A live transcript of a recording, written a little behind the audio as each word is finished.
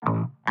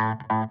I'm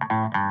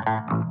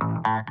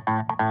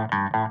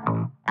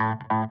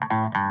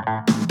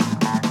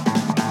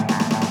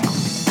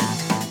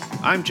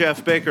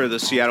Jeff Baker of the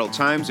Seattle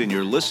Times, and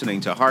you're listening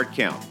to Hard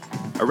Count,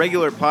 a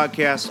regular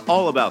podcast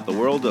all about the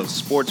world of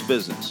sports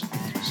business.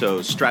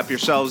 So strap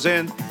yourselves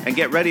in and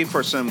get ready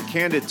for some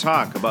candid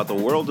talk about the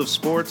world of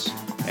sports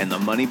and the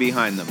money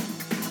behind them.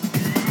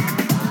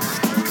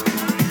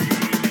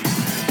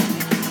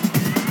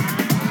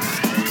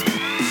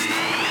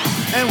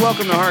 And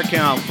welcome to Hard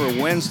Count for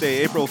Wednesday,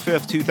 April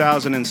 5th,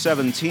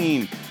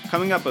 2017.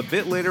 Coming up a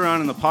bit later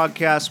on in the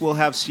podcast, we'll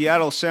have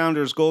Seattle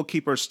Sounders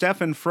goalkeeper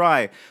Stefan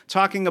Frei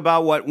talking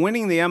about what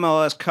winning the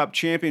MLS Cup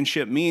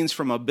championship means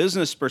from a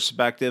business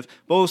perspective,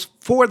 both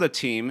for the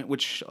team,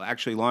 which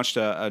actually launched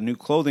a new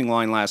clothing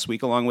line last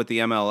week along with the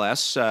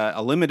MLS,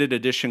 a limited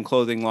edition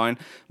clothing line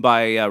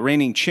by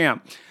reigning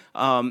champ.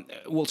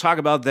 We'll talk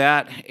about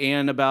that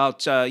and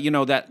about,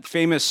 that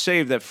famous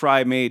save that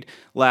Frei made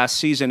last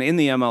season in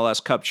the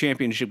MLS Cup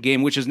championship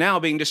game, which is now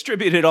being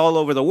distributed all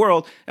over the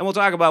world. And we'll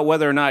talk about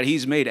whether or not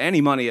he's made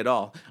any money at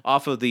all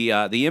off of the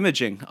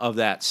imaging of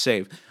that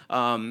save.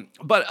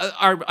 But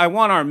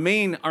our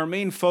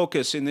main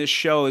focus in this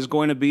show is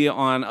going to be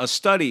on a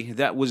study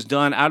that was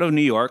done out of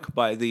New York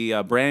by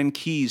the Brand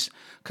Keys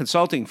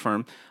consulting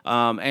firm.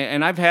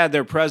 And I've had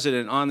their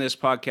president on this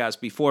podcast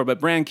before, but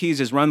Brand Keys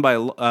is run by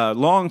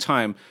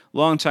longtime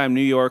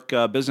New York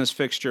business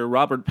fixture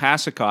Robert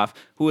Pasikoff,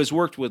 who has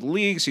worked with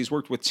leagues, he's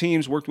worked with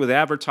teams, worked with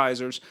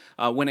advertisers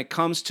when it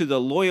comes to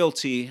the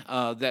loyalty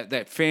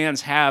that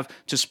fans have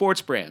to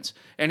sports brands.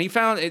 And he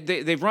found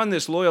they've run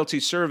this loyalty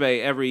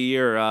survey every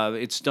year.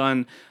 It's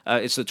done.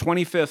 It's the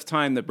 25th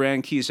time that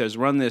Brand Keys has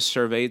run this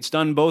survey. It's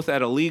done both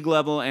at a league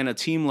level and a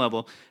team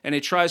level, and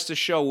it tries to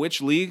show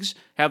which leagues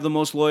have the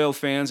most loyal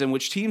fans and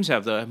which teams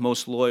have the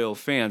most loyal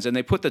fans. And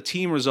they put the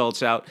team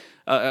results out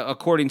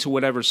according to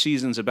whatever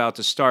season's about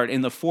to start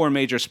in the four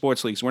major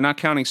sports leagues. We're not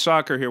counting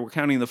soccer here. We're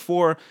counting the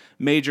four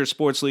major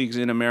sports leagues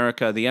in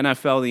America: the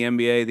NFL, the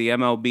NBA, the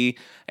MLB,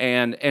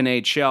 and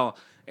NHL.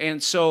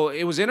 And so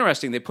it was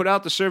interesting. They put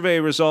out the survey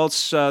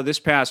results this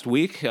past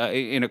week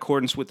in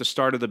accordance with the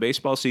start of the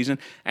baseball season,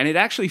 and it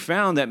actually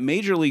found that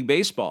Major League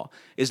Baseball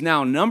is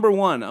now number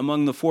one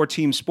among the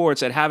four-team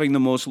sports at having the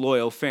most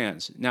loyal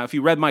fans. Now, if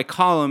you read my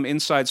column,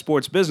 Inside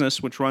Sports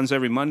Business, which runs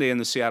every Monday in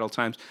the Seattle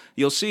Times,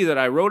 you'll see that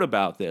I wrote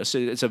about this.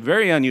 It's a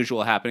very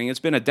unusual happening. It's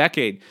been a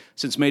decade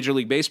since Major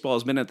League Baseball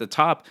has been at the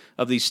top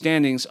of these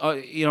standings.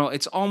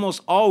 It's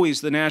almost always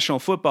the National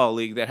Football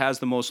League that has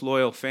the most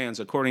loyal fans,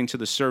 according to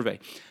the survey.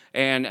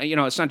 And,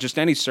 it's not just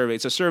any survey.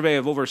 It's a survey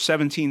of over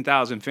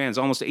 17,000 fans,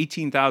 almost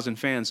 18,000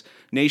 fans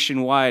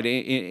nationwide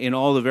in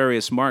all the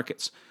various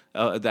markets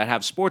that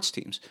have sports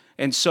teams.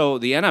 And so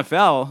the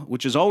NFL,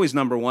 which is always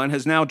number one,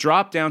 has now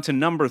dropped down to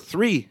number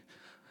three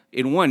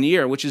in 1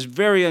 year, which is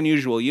very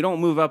unusual. You don't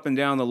move up and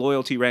down the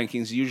loyalty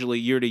rankings usually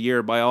year to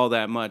year by all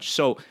that much.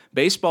 So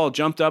baseball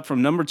jumped up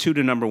from number two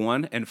to number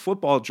one, and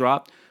football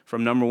dropped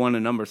from number one to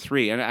number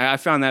three. And I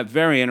found that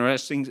very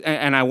interesting,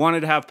 and I wanted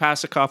to have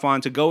Pasikoff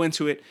on to go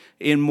into it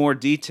in more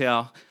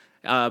detail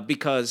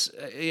because,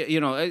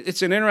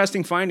 it's an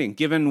interesting finding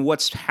given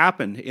what's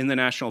happened in the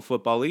National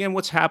Football League and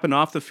what's happened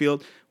off the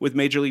field with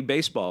Major League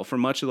Baseball for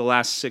much of the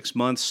last 6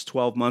 months,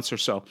 12 months or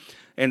so.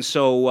 And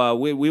so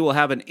we will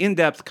have an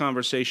in-depth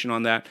conversation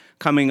on that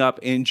coming up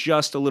in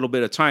just a little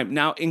bit of time.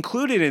 Now,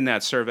 included in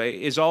that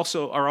survey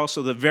are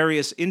also the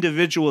various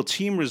individual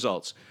team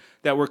results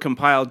that were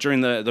compiled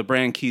during the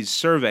Brand Keys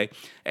survey.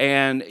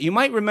 And you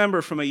might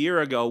remember from a year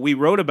ago, we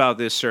wrote about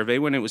this survey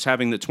when it was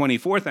having the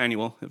 24th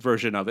annual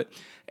version of it.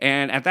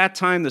 And at that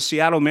time, the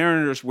Seattle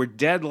Mariners were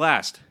dead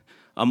last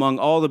among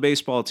all the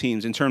baseball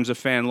teams in terms of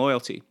fan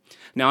loyalty.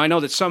 Now, I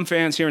know that some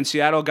fans here in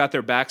Seattle got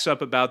their backs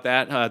up about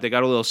that. They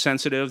got a little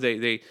sensitive.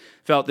 They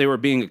felt they were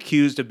being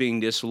accused of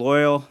being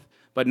disloyal.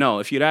 But no,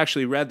 if you'd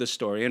actually read the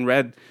story and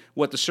read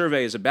what the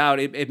survey is about,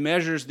 it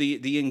measures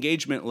the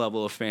engagement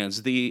level of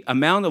fans, the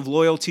amount of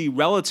loyalty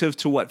relative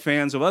to what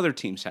fans of other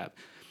teams have.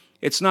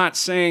 It's not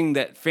saying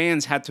that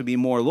fans had to be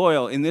more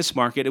loyal in this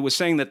market. It was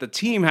saying that the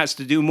team has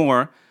to do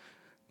more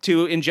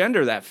to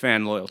engender that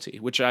fan loyalty,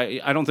 which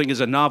I don't think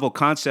is a novel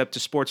concept to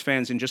sports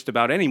fans in just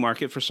about any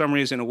market. For some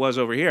reason, it was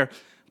over here.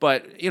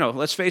 But,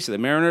 let's face it, the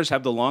Mariners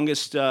have the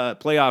longest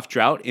playoff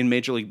drought in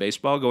Major League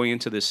Baseball going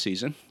into this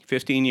season,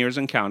 15 years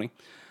and counting.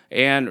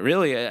 And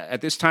really,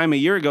 at this time a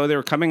year ago, they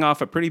were coming off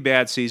a pretty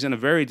bad season, a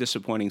very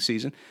disappointing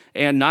season.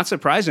 And not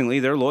surprisingly,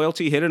 their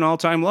loyalty hit an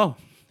all-time low.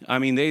 I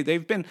mean,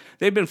 they've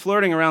been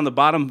flirting around the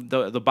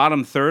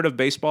bottom third of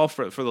baseball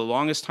for the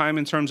longest time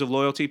in terms of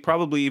loyalty,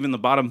 probably even the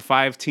bottom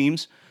five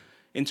teams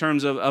in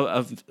terms of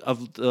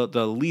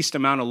the least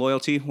amount of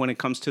loyalty when it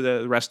comes to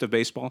the rest of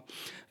baseball.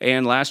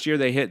 And last year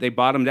they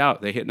bottomed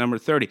out. They hit number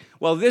 30.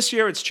 Well, this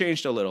year it's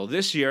changed a little.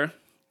 This year,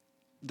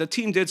 the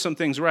team did some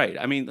things right.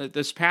 I mean,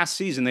 this past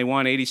season, they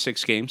won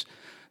 86 games.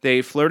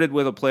 They flirted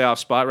with a playoff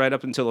spot right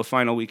up until the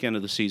final weekend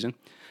of the season.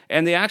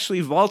 And they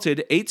actually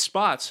vaulted 8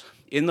 spots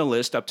in the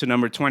list up to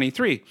number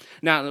 23.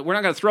 Now, we're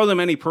not going to throw them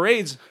any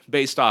parades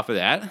based off of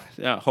that,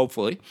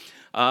 hopefully.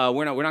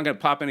 We're not going to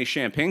pop any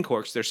champagne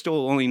corks. They're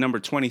still only number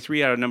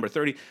 23 out of number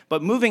 30.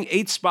 But moving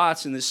 8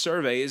 spots in this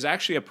survey is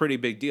actually a pretty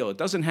big deal. It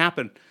doesn't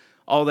happen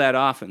all that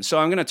often. So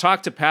I'm going to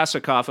talk to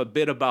Pasikoff a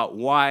bit about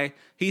why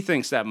he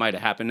thinks that might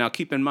have happened. Now,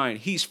 keep in mind,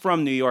 he's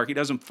from New York. He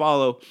doesn't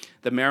follow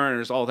the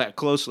Mariners all that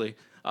closely.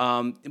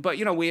 But,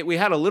 we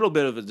had a little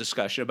bit of a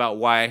discussion about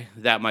why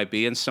that might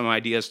be and some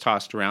ideas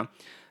tossed around.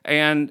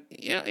 And,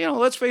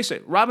 let's face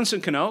it, Robinson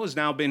Cano has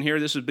now been here.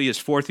 This would be his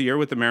 4th year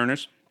with the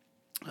Mariners.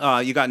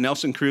 You got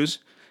Nelson Cruz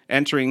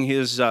entering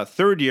his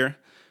 3rd year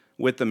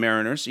with the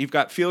Mariners. You've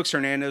got Felix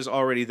Hernandez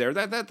already there.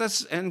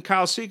 That's and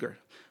Kyle Seager.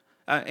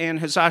 And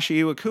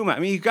Hisashi Iwakuma. I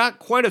mean, you've got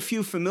quite a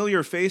few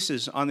familiar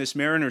faces on this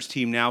Mariners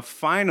team now,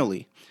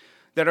 finally,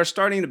 that are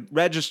starting to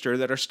register,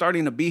 that are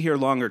starting to be here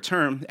longer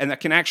term, and that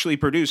can actually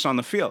produce on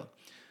the field.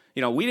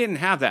 We didn't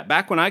have that.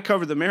 Back when I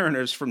covered the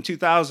Mariners from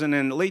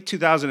late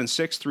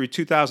 2006 through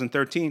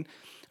 2013,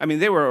 I mean,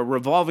 they were a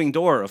revolving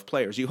door of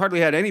players. You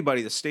hardly had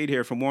anybody that stayed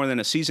here for more than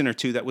a season or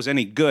two that was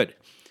any good.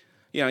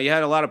 You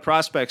had a lot of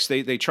prospects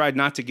they tried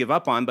not to give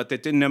up on, but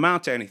that didn't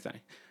amount to anything,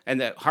 and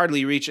that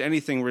hardly reached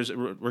anything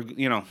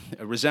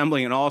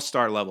resembling an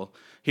all-star level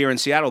here in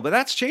Seattle. But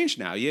that's changed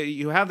now.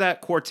 You have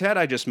that quartet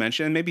I just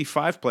mentioned, and maybe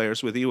 5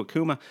 players with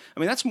Iwakuma. I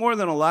mean, that's more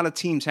than a lot of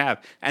teams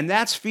have, and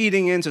that's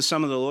feeding into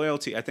some of the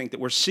loyalty, I think, that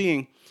we're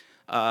seeing,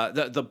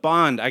 the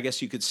bond, I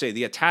guess you could say,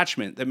 the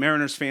attachment that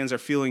Mariners fans are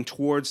feeling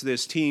towards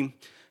this team,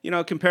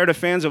 compared to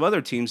fans of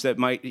other teams that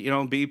might,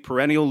 be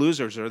perennial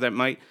losers or that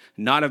might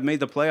not have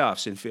made the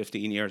playoffs in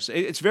 15 years.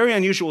 It's very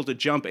unusual to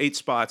jump 8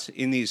 spots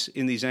in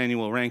these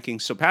annual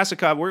rankings. So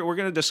Pasikoff, we're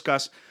going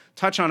to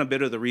touch on a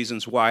bit of the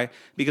reasons why,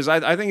 because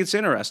I think it's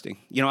interesting.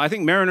 I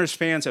think Mariners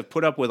fans have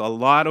put up with a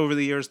lot over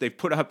the years. They've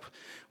put up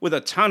with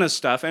a ton of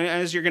stuff, and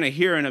as you're going to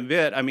hear in a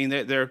bit, I mean,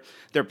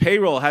 their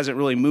payroll hasn't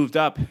really moved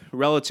up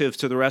relative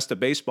to the rest of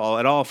baseball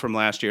at all from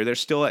last year. They're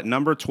still at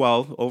number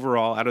 12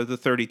 overall out of the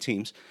 30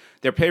 teams.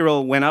 Their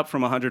payroll went up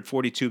from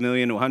 $142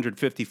 million to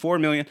 $154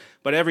 million,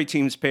 but every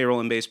team's payroll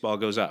in baseball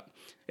goes up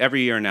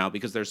every year now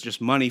because there's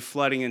just money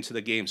flooding into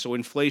the game. So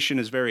inflation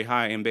is very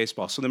high in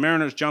baseball. So the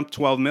Mariners jumped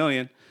 $12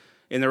 million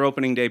in their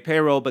opening day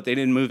payroll, but they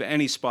didn't move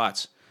any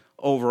spots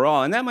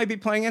overall, and that might be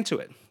playing into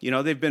it.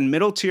 They've been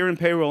middle tier in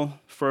payroll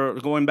for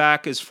going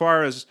back as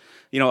far as,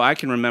 I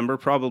can remember.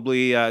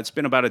 Probably it's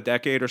been about a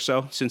decade or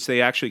so since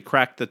they actually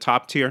cracked the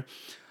top tier.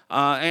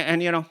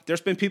 And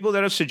there's been people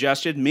that have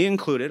suggested, me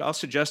included, I'll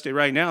suggest it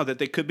right now, that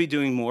they could be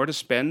doing more to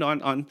spend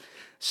on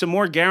some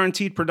more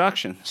guaranteed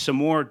production, some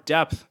more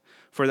depth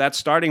for that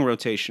starting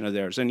rotation of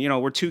theirs. And,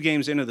 we're 2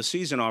 games into the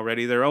season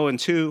already. They're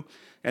 0-2,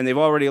 and they've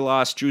already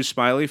lost Drew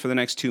Smyly for the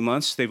next 2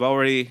 months. They've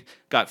already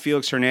got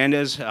Felix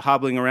Hernandez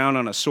hobbling around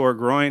on a sore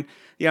groin.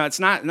 It's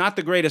not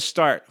the greatest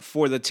start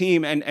for the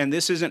team, and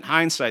this isn't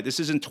hindsight. This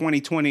isn't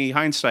 2020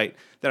 hindsight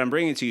that I'm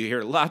bringing to you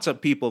here. Lots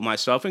of people,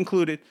 myself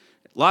included,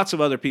 lots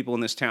of other people in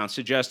this town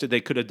suggested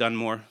they could have done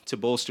more to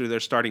bolster their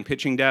starting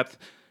pitching depth,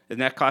 and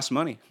that costs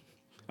money.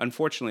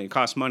 Unfortunately, it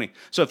costs money.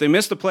 So if they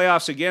miss the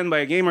playoffs again by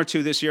a game or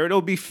 2 this year,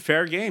 it'll be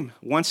fair game,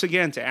 once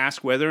again, to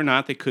ask whether or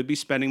not they could be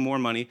spending more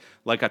money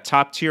like a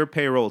top-tier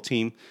payroll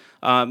team,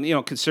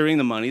 considering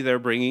the money they're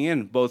bringing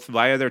in, both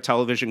via their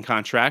television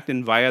contract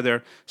and via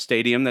their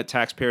stadium that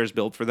taxpayers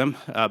built for them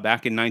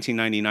back in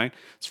 1999.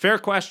 It's fair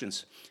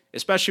questions,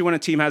 especially when a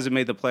team hasn't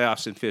made the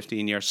playoffs in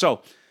 15 years.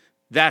 So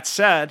that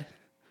said,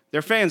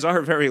 their fans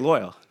are very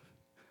loyal.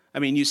 I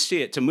mean, you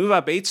see it. To move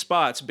up 8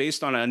 spots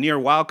based on a near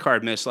wild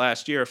card miss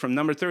last year from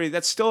number 30,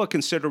 that's still a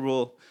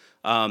considerable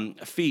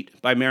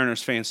feat by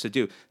Mariners fans to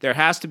do. There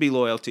has to be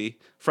loyalty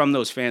from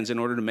those fans in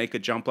order to make a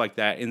jump like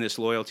that in this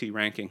loyalty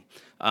ranking.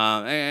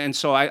 And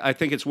so I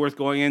think it's worth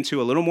going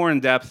into a little more in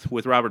depth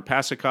with Robert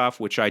Pasikoff,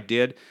 which I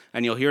did,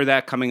 and you'll hear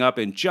that coming up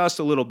in just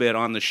a little bit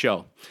on the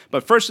show.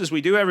 But first, as we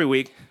do every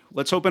week,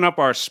 let's open up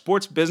our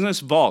sports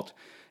business vault,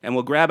 and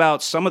we'll grab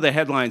out some of the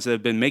headlines that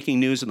have been making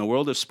news in the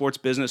world of sports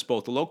business,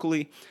 both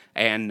locally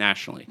and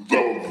nationally.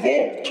 The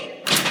Vault.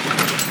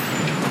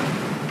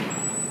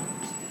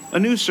 A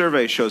new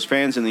survey shows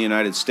fans in the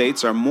United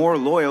States are more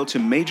loyal to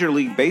Major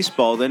League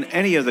Baseball than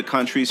any of the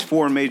country's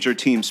 4 major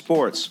team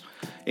sports.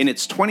 In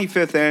its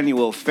 25th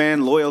annual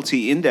Fan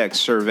Loyalty Index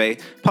survey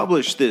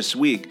published this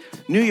week,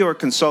 New York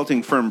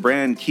consulting firm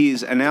Brand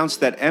Keys announced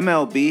that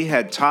MLB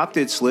had topped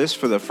its list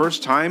for the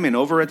first time in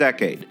over a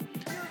decade.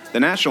 The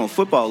National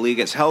Football League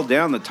has held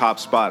down the top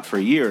spot for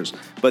years,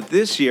 but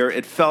this year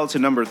it fell to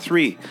number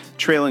 3,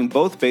 trailing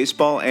both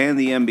baseball and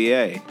the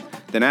NBA.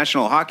 The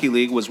National Hockey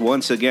League was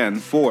once again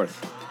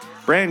 4th.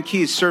 Brand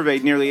Keys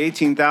surveyed nearly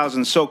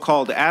 18,000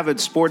 so-called avid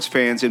sports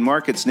fans in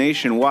markets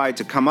nationwide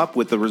to come up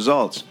with the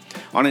results.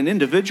 On an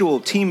individual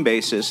team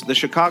basis, the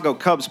Chicago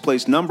Cubs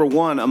placed number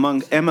 1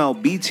 among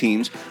MLB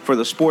teams for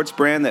the sports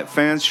brand that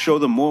fans show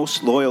the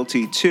most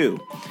loyalty to.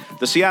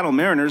 The Seattle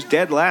Mariners,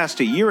 dead last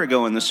a year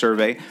ago in the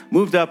survey,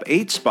 moved up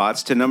 8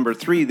 spots to number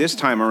 3 this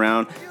time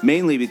around,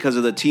 mainly because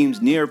of the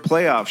team's near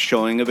playoff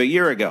showing of a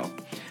year ago.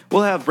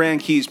 We'll have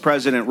Brand Keys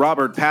president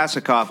Robert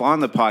Pasikoff on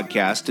the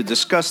podcast to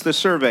discuss the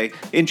survey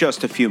in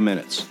just a few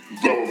minutes.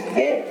 The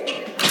Vault.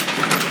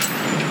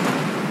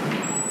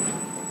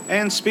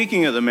 And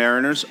speaking of the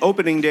Mariners,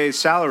 opening day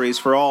salaries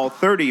for all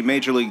 30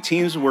 Major League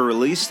teams were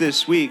released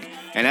this week,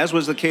 and as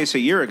was the case a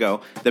year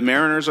ago, the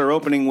Mariners are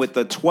opening with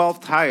the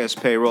 12th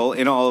highest payroll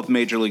in all of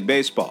Major League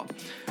Baseball.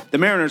 The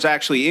Mariners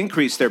actually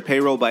increased their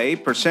payroll by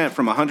 8%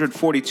 from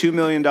 $142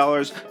 million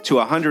to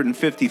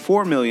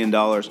 $154 million,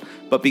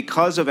 but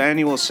because of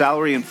annual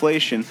salary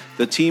inflation,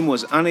 the team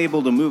was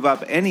unable to move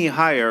up any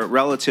higher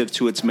relative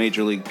to its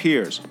Major League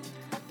peers.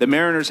 The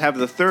Mariners have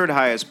the third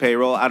highest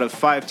payroll out of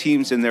 5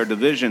 teams in their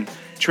division,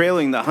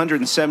 trailing the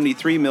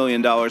 $173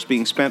 million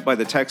being spent by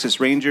the Texas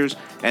Rangers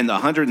and the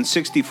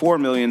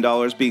 $164 million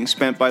being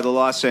spent by the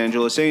Los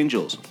Angeles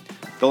Angels.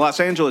 The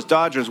Los Angeles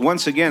Dodgers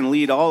once again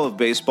lead all of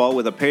baseball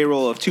with a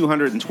payroll of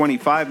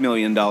 $225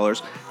 million,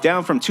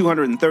 down from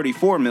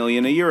 $234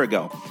 million a year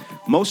ago.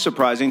 Most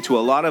surprising to a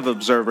lot of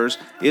observers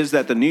is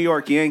that the New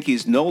York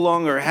Yankees no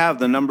longer have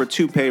the number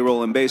 2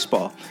 payroll in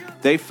baseball.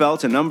 They fell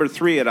to number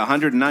 3 at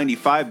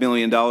 $195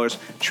 million,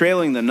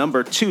 trailing the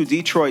number 2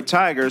 Detroit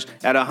Tigers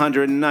at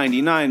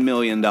 $199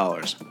 million.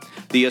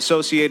 The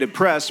Associated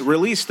Press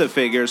released the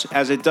figures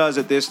as it does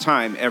at this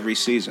time every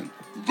season.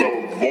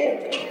 The Vault.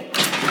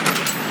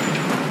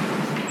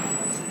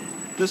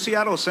 The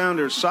Seattle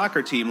Sounders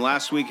soccer team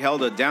last week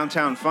held a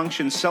downtown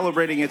function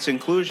celebrating its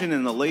inclusion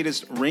in the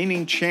latest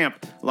Reigning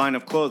Champ line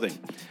of clothing.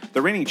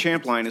 The Reigning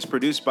Champ line is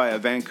produced by a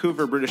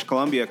Vancouver, British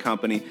Columbia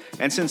company,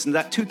 and since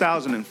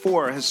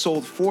 2004 has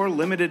sold 4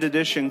 limited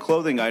edition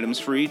clothing items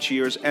for each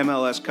year's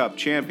MLS Cup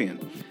champion.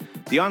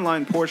 The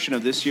online portion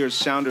of this year's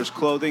Sounders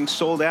clothing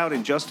sold out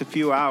in just a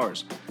few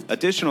hours.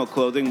 Additional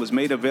clothing was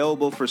made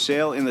available for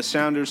sale in the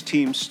Sounders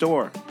team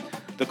store.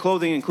 The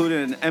clothing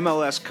included an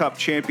MLS Cup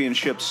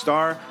championship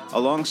star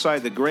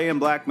alongside the gray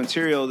and black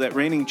material that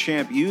Reigning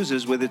Champ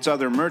uses with its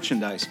other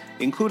merchandise,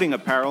 including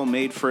apparel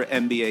made for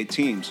NBA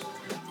teams.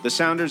 The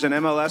Sounders and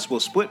MLS will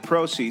split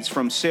proceeds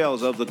from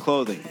sales of the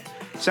clothing.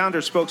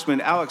 Sounders spokesman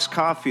Alex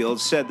Caulfield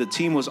said the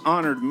team was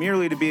honored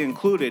merely to be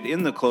included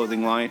in the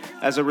clothing line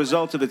as a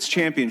result of its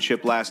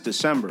championship last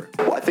December.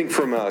 Well, I think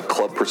from a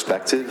club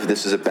perspective,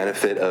 this is a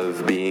benefit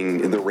of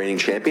being the reigning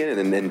champion,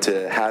 and then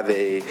to have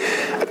a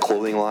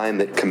clothing line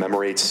that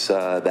commemorates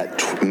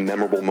that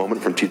memorable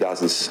moment from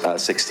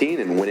 2016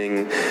 and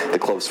winning the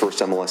club's first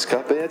MLS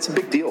Cup. It's a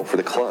big deal for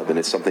the club, and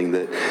it's something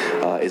that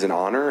is an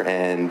honor,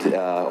 and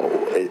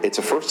it's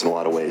a first in a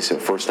lot of ways. So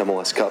first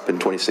MLS Cup in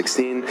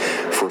 2016,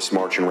 first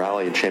march and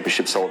rally and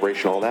championship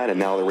celebration, all that, and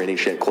now the Reigning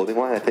Champ clothing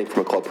line. I think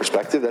from a club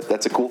perspective,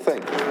 that's a cool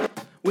thing.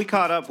 We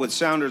caught up with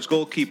Sounders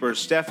goalkeeper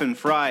Stefan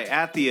Frei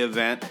at the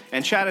event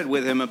and chatted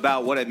with him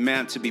about what it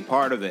meant to be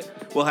part of it.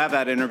 We'll have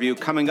that interview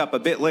coming up a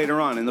bit later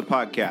on in the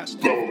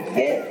podcast. The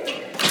Vault.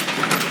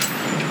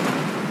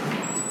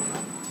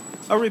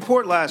 A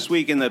report last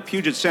week in the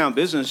Puget Sound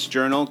Business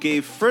Journal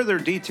gave further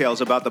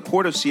details about the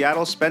Port of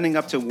Seattle spending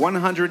up to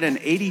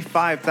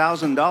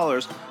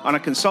 $185,000 on a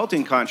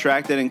consulting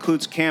contract that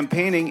includes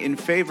campaigning in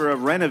favor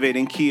of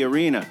renovating Key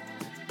Arena.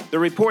 The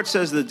report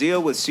says the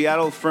deal with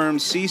Seattle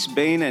firms Cease,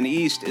 Bain, and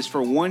East is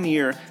for 1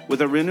 year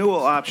with a renewal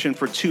option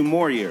for 2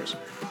 more years.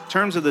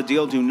 Terms of the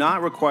deal do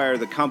not require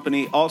the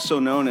company, also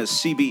known as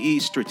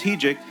CBE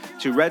Strategic,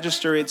 to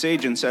register its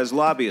agents as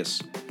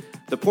lobbyists.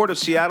 The Port of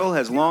Seattle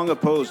has long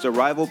opposed a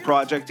rival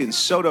project in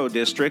SoDo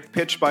District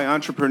pitched by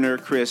entrepreneur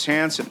Chris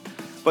Hansen.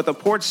 But the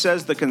port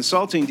says the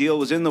consulting deal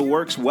was in the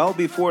works well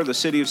before the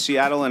City of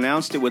Seattle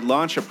announced it would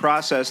launch a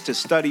process to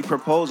study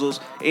proposals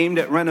aimed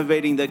at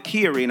renovating the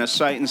Key Arena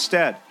site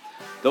instead.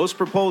 Those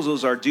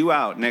proposals are due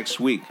out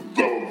next week.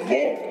 The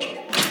Vault.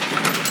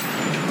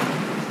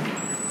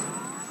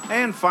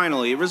 And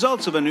finally,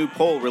 results of a new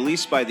poll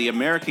released by the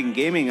American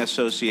Gaming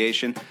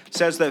Association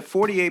says that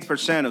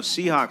 48% of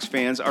Seahawks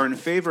fans are in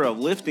favor of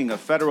lifting a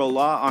federal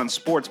law on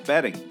sports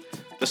betting.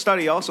 The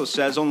study also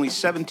says only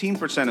 17%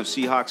 of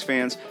Seahawks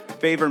fans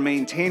favor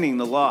maintaining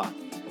the law.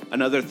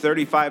 Another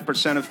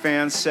 35% of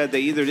fans said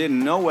they either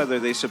didn't know whether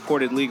they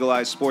supported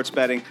legalized sports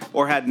betting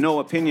or had no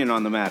opinion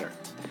on the matter.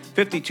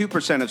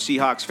 52% of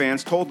Seahawks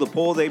fans told the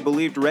poll they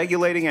believed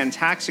regulating and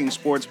taxing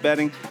sports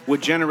betting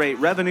would generate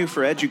revenue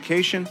for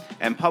education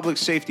and public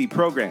safety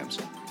programs.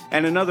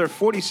 And another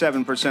 47%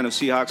 of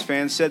Seahawks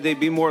fans said they'd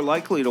be more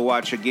likely to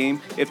watch a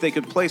game if they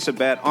could place a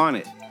bet on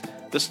it.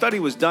 The study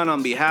was done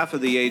on behalf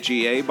of the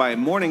AGA by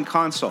Morning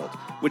Consult,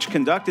 which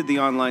conducted the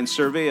online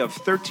survey of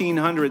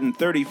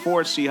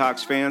 1,334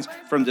 Seahawks fans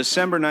from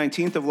December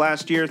 19th of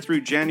last year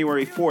through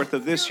January 4th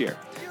of this year.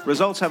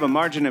 Results have a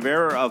margin of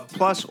error of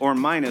plus or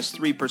minus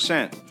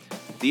 3%.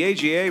 The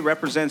AGA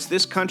represents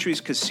this country's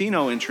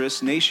casino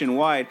interests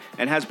nationwide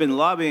and has been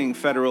lobbying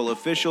federal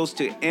officials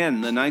to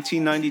end the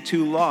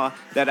 1992 law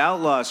that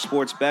outlaws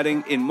sports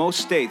betting in most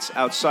states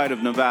outside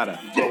of Nevada.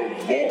 The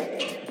Vault.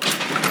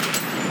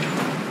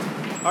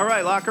 All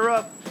right, lock her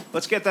up.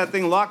 Let's get that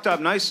thing locked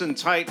up nice and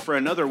tight for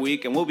another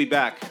week, and we'll be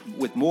back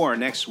with more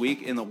next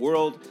week in the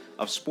world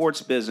of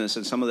sports business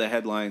and some of the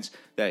headlines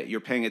that you're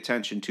paying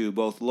attention to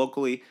both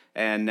locally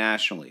and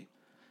nationally.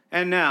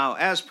 And now,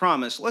 as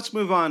promised, let's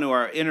move on to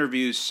our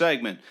interviews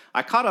segment.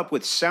 I caught up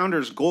with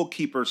Sounders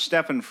goalkeeper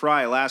Stefan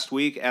Frei last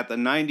week at the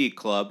 90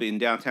 Club in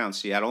downtown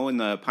Seattle in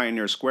the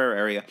Pioneer Square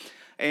area.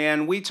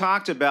 And we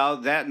talked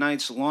about that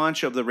night's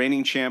launch of the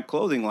reigning champ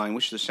clothing line,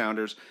 which the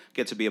Sounders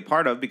get to be a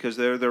part of because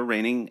they're the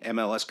reigning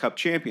MLS Cup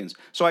champions.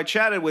 So I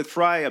chatted with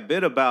Frei a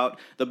bit about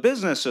the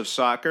business of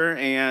soccer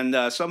and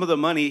some of the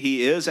money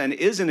he is and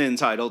isn't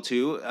entitled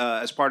to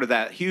as part of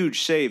that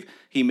huge save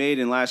he made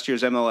in last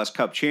year's MLS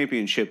Cup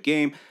championship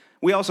game.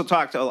 We also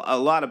talked a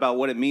lot about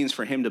what it means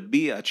for him to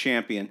be a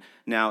champion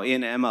now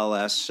in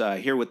MLS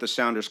here with the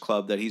Sounders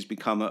Club that he's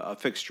become a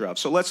fixture of.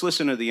 So let's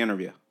listen to the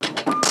interview.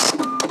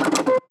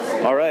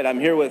 All right, I'm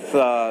here with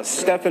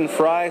Stefan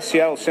Frei,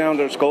 Seattle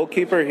Sounders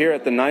goalkeeper, here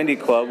at the 90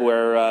 Club,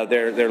 where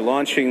they're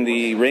launching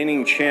the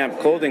reigning champ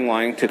clothing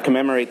line to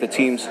commemorate the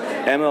team's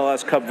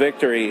MLS Cup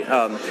victory.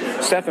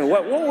 Stefan,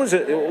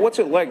 what's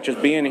it like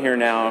just being here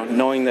now,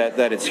 knowing that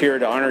it's here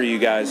to honor you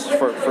guys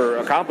for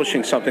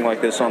accomplishing something like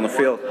this on the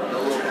field?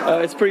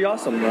 It's pretty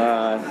awesome.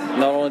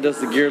 Not only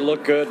does the gear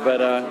look good, but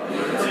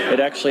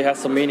it actually has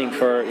some meaning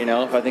for,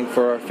 I think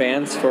for our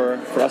fans, for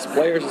us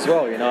players as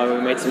well.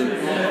 We made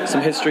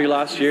some history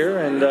last year,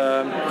 and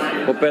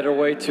what better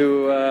way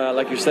to,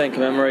 like you're saying,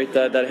 commemorate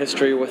that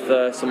history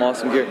with some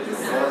awesome gear.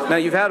 Now,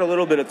 you've had a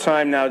little bit of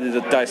time now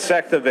to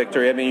dissect the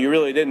victory. I mean, you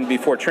really didn't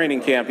before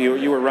training camp.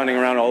 You were running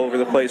around all over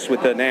the place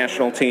with the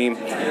national team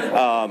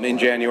in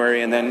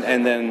January, and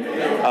then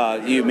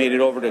you made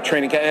it over to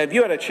training camp. Have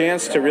you had a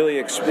chance to really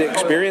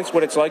experience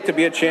what it's like to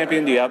be a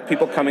champion? Do you have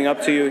people coming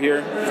up to you here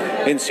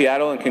in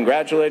Seattle and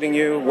congratulating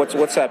you?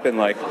 What's that been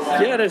like?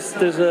 Yeah,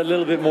 there's a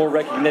little bit more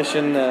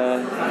recognition.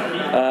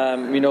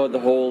 The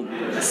whole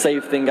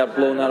save thing got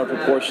blown out of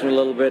proportion a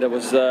little bit. It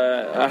was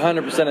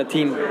 100% a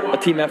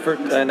team effort,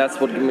 and that's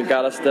what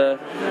got us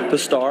the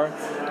star.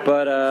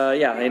 But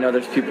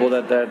there's people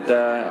that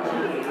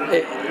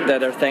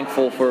are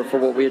thankful for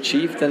what we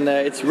achieved, and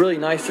it's really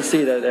nice to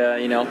see that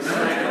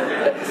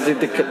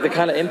the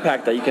kind of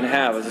impact that you can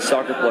have as a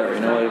soccer player.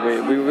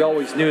 We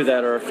always knew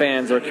that our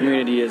fans, our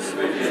community is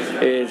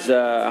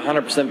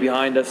 100%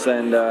 behind us,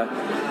 and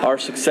our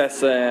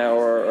success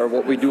or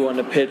what we do on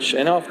the pitch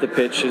and off the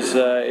pitch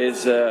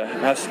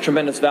has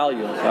tremendous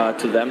value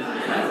to them.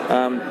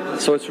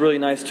 So it's really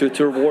nice to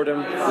reward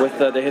them with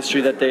the history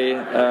that they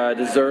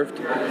deserved.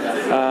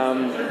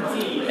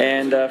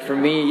 For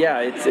me,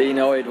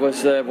 it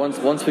was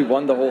once we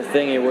won the whole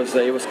thing, it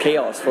was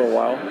chaos for a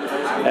while,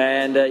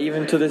 and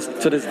even to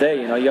this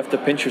day, you have to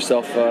pinch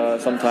yourself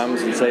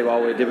sometimes and say,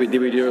 well, did we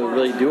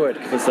really do it?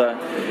 Because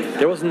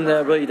there wasn't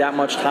really that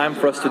much time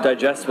for us to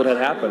digest what had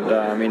happened.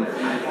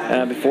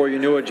 Before you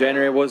knew it,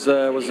 January was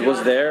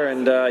there,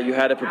 and you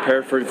had to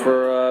prepare for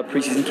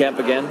preseason camp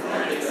again.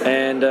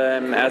 And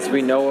as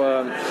we know,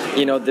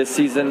 this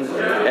season,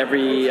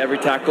 every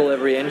tackle,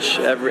 every inch,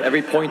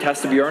 every point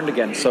has to be earned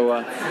again.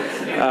 So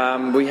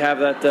we have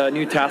that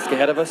new task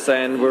ahead of us,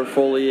 and we're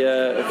fully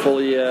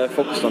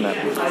focused on that.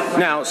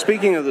 Now,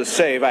 speaking of the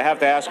save, I have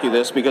to ask you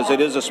this because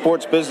it is a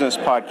sports business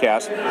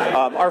podcast.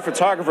 Our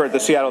photographer at the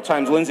Seattle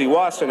Times, Lindsay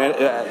Wasson,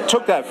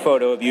 took that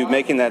photo of you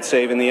making that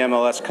save in the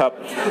MLS Cup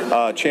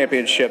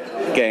championship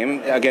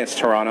game against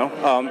Toronto.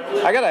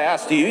 I got to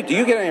ask, do you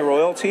get any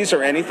royalties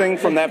or anything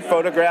from that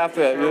photograph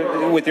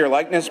with your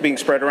likeness being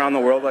spread around the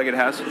world like it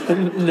has?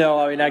 No,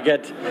 I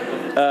get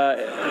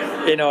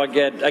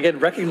I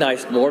get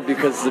recognized more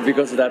because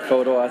of that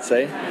photo, I'd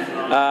say.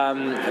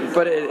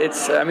 But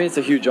it's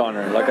a huge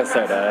honor. Like I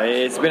said,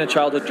 it's been a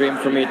childhood dream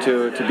for me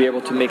to be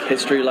able to make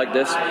history like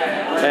this,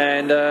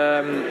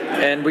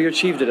 and we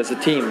achieved it as a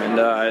team. And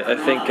I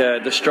think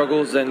the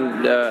struggles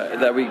and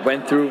that we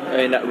went through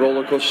in that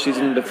roller coaster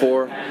season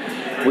before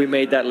we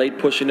made that late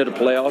push into the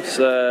playoffs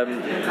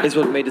is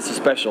what made it so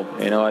special.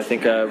 I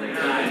think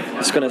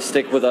it's going to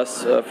stick with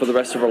us for the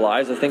rest of our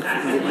lives. I think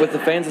with the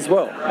fans as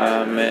well.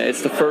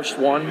 It's the first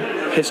one,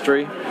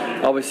 history.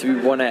 Obviously,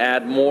 we want to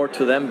add more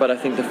to them, but I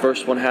think the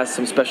first one has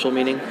some special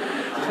meaning.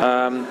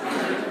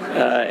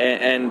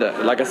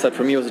 Like I said,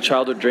 for me it was a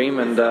childhood dream,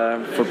 and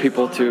for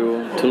people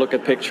to look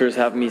at pictures,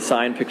 have me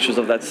sign pictures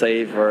of that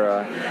save, or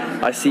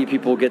I see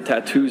people get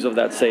tattoos of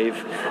that save.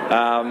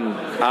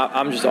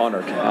 I'm just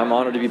honored. I'm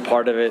honored to be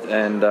part of it,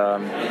 and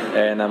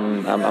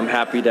I'm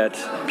happy that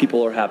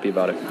people are happy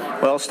about it.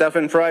 Well,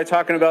 Stefan Frei,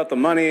 talking about the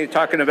money,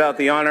 talking about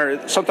the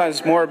honor. Sometimes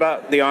it's more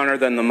about the honor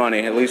than the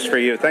money, at least for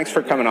you. Thanks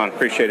for coming on.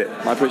 Appreciate it.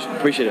 I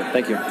appreciate it.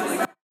 Thank you.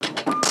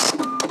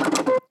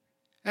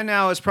 And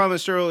now, as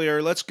promised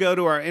earlier, let's go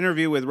to our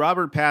interview with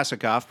Robert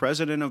Pasikoff,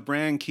 president of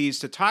Brand Keys,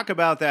 to talk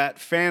about that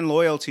fan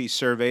loyalty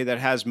survey that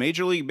has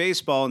Major League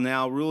Baseball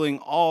now ruling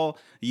all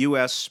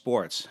U.S.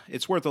 sports.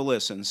 It's worth a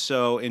listen,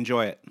 so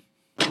enjoy it.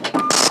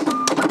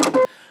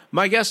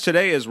 My guest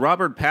today is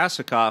Robert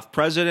Pasikoff,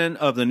 president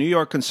of the New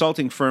York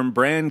consulting firm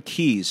Brand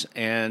Keys.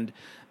 And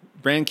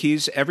Brand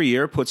Keys every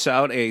year puts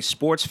out a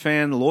sports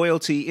fan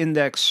loyalty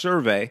index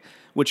survey,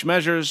 which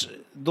measures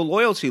the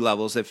loyalty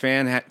levels that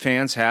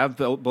fans have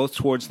both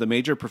towards the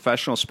major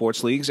professional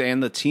sports leagues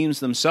and the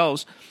teams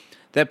themselves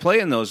that play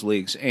in those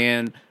leagues.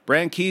 And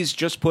Brand Keys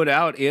just put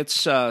out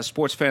its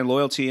Sports Fan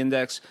Loyalty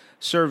Index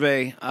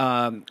survey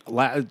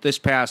this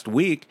past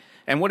week.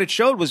 And what it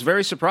showed was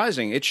very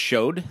surprising. It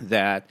showed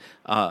that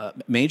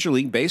Major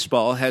League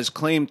Baseball has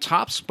claimed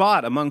top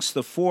spot amongst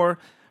the 4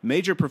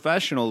 major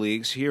professional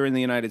leagues here in the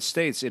United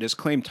States. It has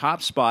claimed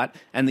top spot,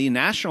 and the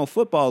National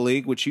Football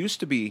League, which used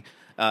to be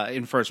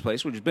in first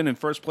place, which has been in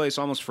first place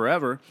almost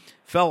forever,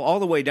 fell all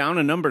the way down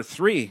to number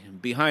 3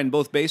 behind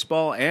both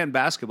baseball and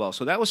basketball.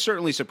 So that was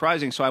certainly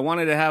surprising. So I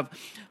wanted to have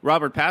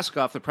Robert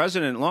Paskoff, the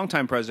president,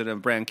 longtime president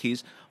of Brand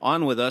Keys,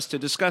 on with us to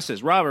discuss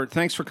this. Robert,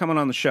 thanks for coming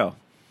on the show.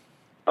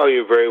 Oh,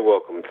 you're very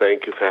welcome.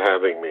 Thank you for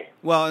having me.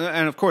 Well,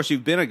 and of course,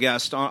 you've been a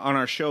guest on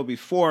our show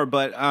before,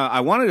 but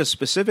I wanted to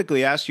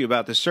specifically ask you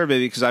about this survey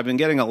because I've been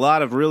getting a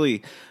lot of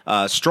really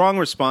strong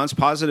response,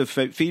 positive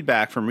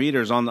feedback from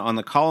readers on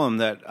the column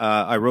that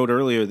I wrote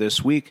earlier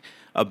this week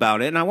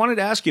about it. And I wanted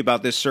to ask you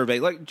about this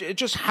survey. Like,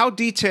 just how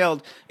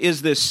detailed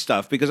is this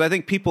stuff? Because I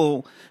think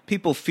people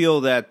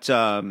feel that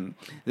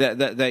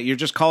that you're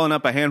just calling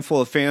up a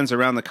handful of fans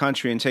around the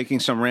country and taking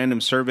some random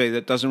survey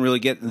that doesn't really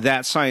get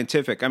that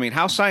scientific. I mean,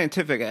 how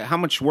scientific, how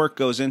much work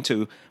goes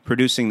into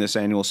producing this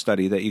annual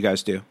study that you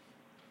guys do?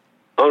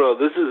 Oh, no,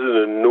 this is an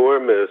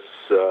enormous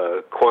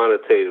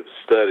quantitative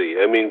study.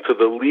 I mean, for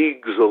the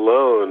leagues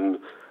alone,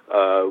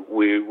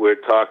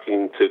 we're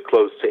talking to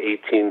close to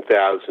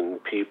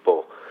 18,000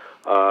 people.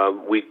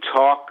 We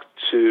talked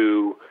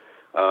to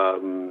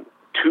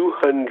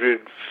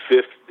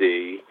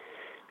 250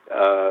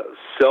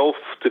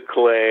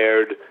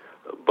 self-declared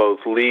both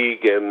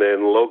league and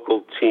then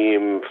local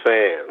team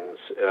fans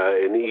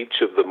in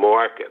each of the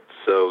markets.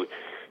 So,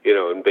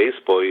 in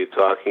baseball, you're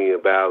talking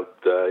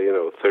about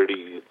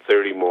 30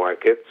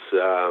 markets.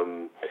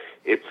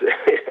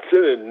 It's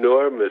an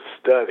enormous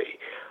study,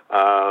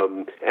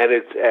 and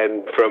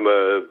from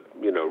a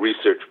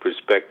research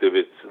perspective,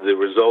 the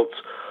results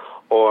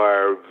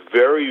are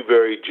very,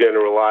 very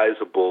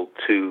generalizable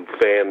to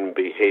fan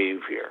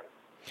behavior.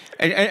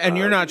 And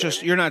you're not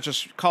just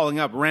calling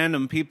up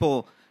random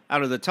people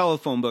out of the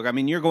telephone book. I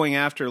mean, you're going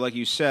after, like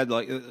you said,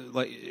 like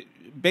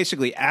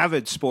basically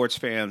avid sports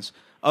fans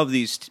of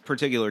these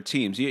particular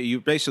teams.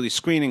 You're basically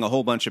screening a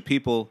whole bunch of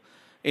people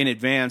in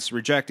advance,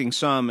 rejecting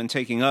some and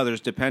taking others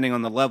depending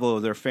on the level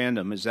of their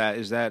fandom. Is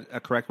that a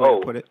correct way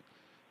to put it?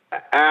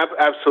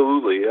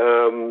 Absolutely.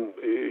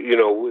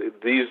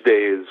 These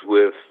days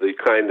with the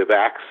kind of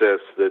access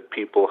that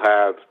people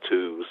have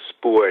to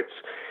sports,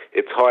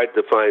 it's hard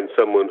to find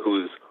someone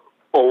who's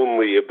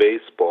only a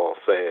baseball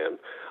fan.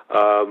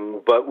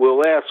 But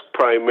we'll ask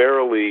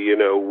primarily,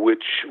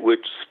 which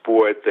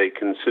sport they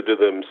consider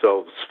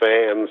themselves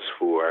fans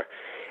for,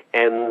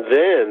 and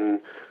then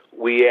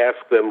we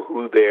ask them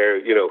who their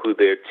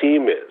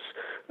team is.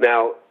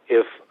 Now,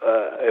 if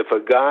a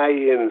guy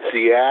in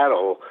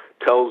Seattle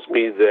tells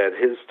me that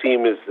his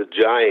team is the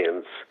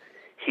Giants,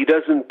 he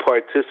doesn't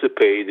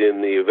participate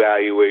in the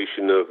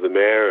evaluation of the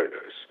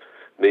Mariners.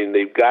 I mean,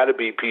 they've got to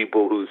be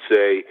people who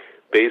say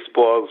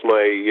baseball's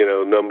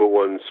my number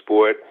one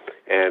sport,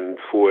 and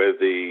for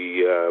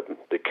the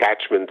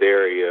catchment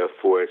area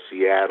for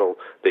Seattle,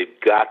 they've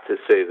got to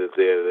say that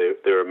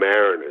they're a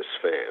Mariners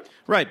fan.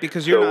 Right,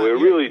 because we're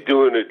really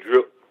doing a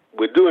drill.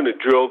 We're doing a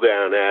drill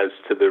down as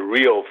to the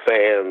real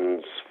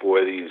fans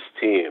for these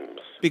teams.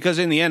 Because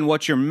in the end,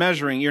 what you're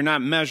measuring, you're not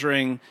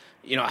measuring,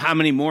 how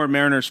many more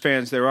Mariners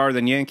fans there are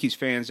than Yankees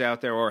fans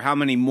out there, or how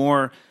many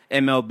more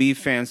MLB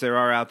fans there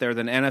are out there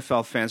than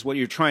NFL fans. What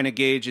you're trying to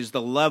gauge is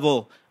the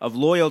level of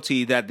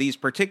loyalty that these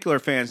particular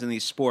fans in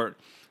these sport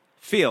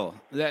feel.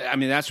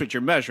 That's what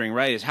you're measuring,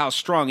 right? Is how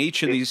strong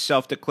each of these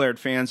self-declared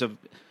fans of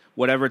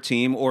whatever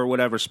team or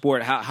whatever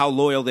sport, how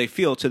loyal they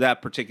feel to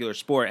that particular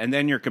sport. And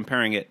then you're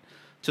comparing it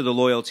to the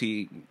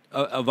loyalty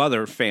of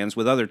other fans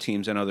with other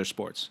teams and other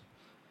sports.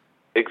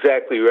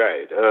 Exactly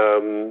right.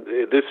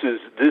 This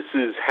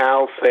is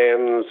how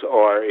fans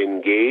are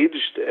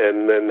engaged,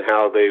 and then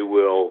how they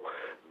will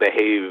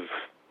behave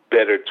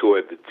better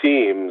toward the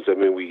teams. I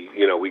mean, we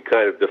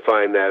kind of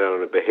define that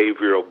on a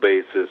behavioral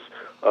basis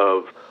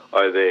of,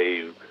 are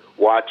they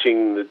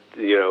watching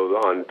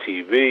on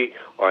TV?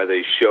 Are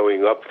they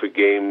showing up for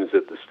games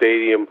at the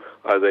stadium?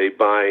 Are they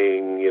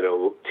buying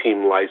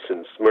team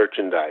licensed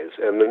merchandise?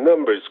 And the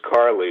numbers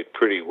correlate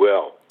pretty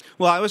well.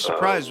 Well, I was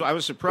surprised. I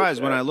was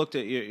surprised when I looked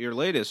at your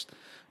latest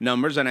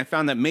numbers, and I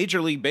found that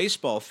Major League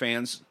Baseball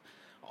fans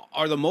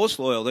are the most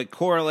loyal. They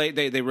correlate.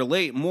 They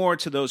relate more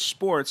to those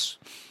sports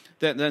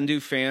than do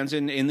fans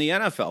in the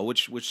NFL,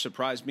 which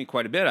surprised me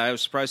quite a bit. I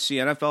was surprised to see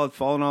NFL had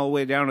fallen all the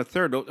way down to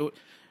third.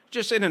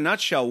 Just in a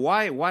nutshell,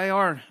 why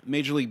are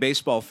Major League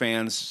Baseball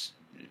fans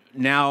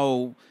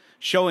now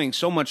showing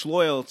so much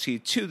loyalty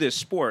to this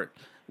sport?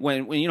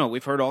 When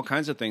we've heard all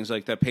kinds of things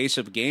like the pace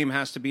of game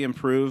has to be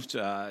improved.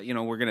 We're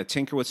going to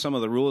tinker with some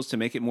of the rules to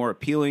make it more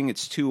appealing.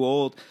 It's too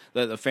old.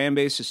 The fan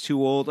base is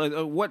too old.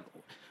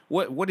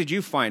 What did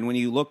you find when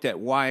you looked at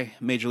why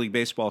Major League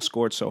Baseball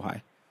scored so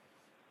high?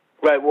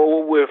 Right. Well,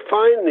 what we're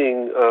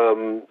finding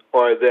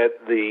are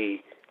that the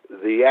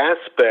the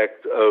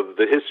aspect of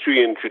the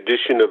history and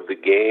tradition of the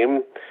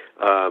game,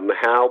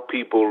 how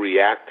people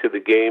react to the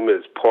game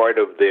as part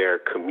of their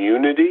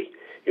community,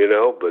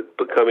 but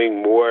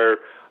becoming more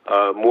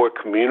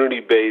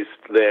community-based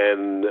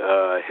than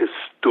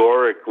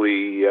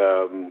historically,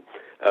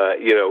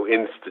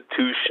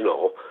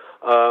 institutional.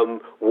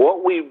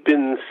 What we've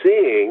been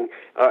seeing,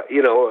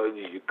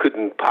 you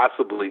couldn't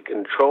possibly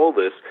control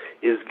this,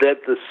 is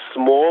that the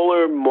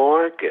smaller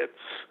markets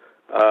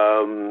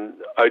the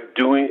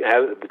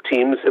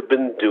teams have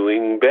been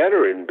doing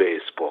better in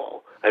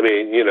baseball. I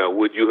mean,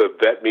 would you have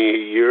bet me a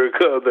year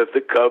ago that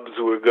the Cubs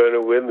were going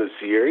to win the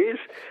series?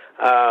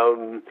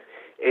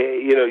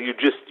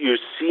 You're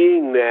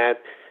seeing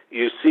that.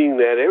 You're seeing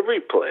that every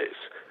place.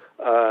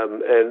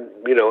 And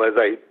as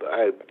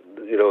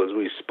as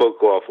we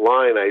spoke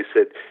offline, I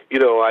said,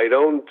 I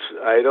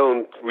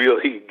don't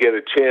really get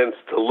a chance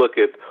to look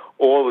at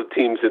all the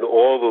teams in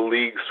all the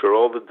leagues for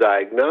all the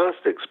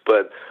diagnostics,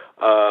 but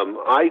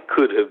I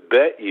could have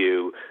bet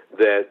you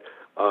that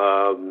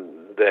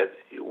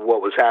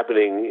what was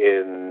happening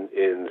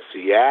in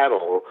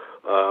Seattle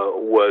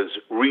was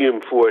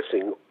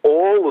reinforcing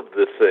all of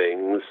the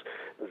things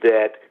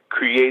that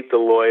create the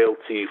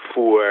loyalty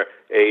for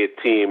a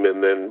team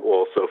and then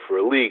also for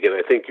a league. And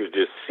I think you're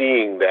just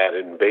seeing that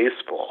in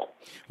baseball.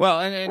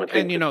 Well, and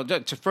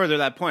to further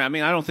that point, I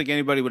mean, I don't think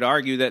anybody would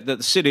argue that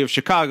the city of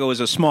Chicago is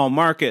a small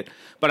market,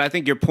 but I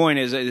think your point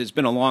is it's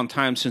been a long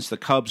time since the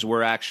Cubs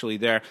were actually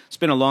there. It's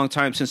been a long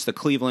time since the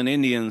Cleveland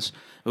Indians,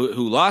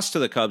 who lost to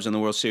the Cubs in the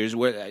World Series,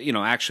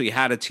 actually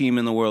had a team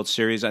in the World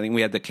Series. I think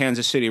we had the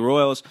Kansas City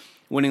Royals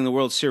winning the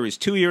World Series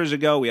 2 years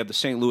ago. We have the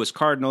St. Louis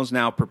Cardinals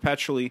now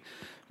perpetually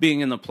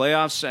being in the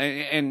playoffs,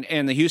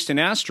 and the Houston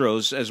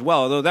Astros as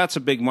well, although that's a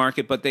big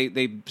market, but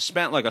they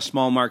spent like a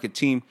small market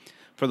team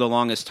for the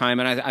longest time.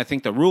 And I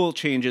think the rule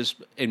changes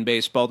in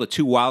baseball, the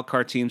two wild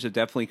card teams have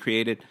definitely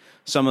created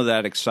some of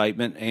that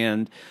excitement.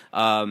 And,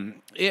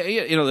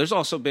 there's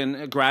also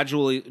been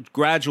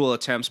gradual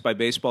attempts by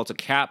baseball to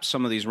cap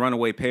some of these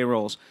runaway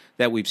payrolls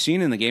that we've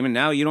seen in the game. And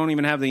now you don't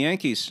even have the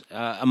Yankees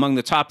among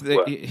the top,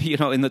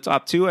 in the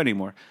top two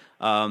anymore.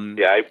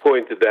 I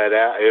pointed that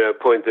out. I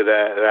pointed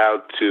that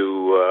out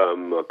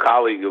to a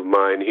colleague of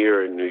mine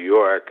here in New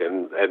York,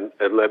 and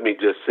let me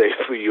just say,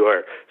 for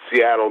your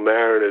Seattle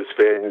Mariners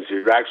fans,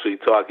 you're actually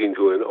talking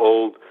to an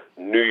old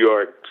New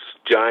York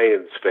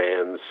Giants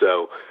fan.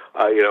 So,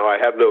 I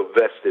have no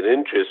vested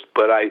interest.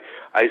 But I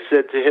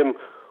said to him,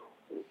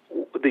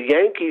 the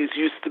Yankees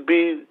used to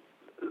be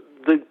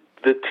the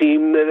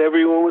team that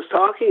everyone was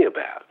talking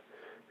about.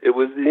 It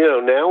was,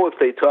 now if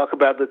they talk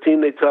about the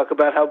team, they talk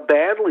about how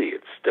badly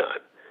it's done.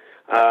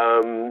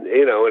 And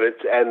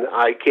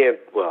I can't,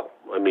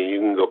 you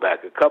can go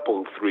back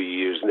 3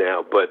 years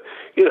now, but,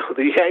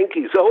 the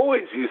Yankees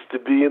always used to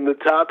be in the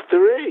top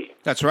three.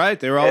 That's right.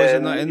 They were always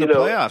in the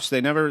playoffs. They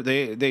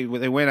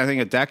went, I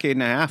think, a decade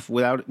and a half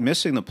without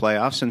missing the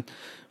playoffs. And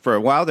for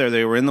a while there,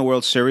 they were in the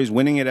World Series,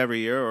 winning it every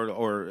year,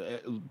 or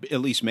at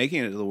least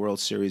making it to the World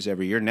Series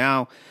every year.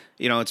 Now,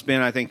 it's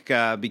been, I think,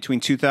 between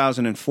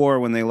 2004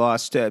 when they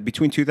lost,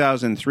 between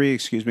 2003,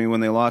 when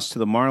they lost to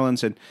the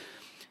Marlins, and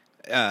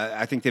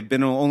I think they've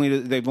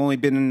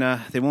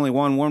only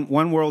won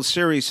one World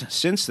Series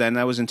since then.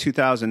 That was in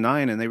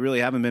 2009, and they really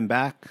haven't been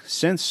back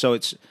since. So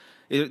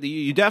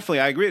you definitely,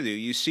 I agree with you.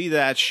 You see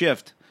that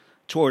shift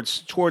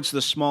towards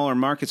the smaller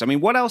markets. I mean,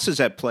 what else is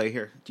at play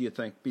here, do you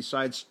think,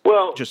 besides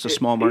just a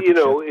small market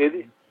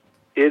shift?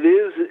 It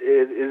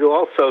is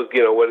also,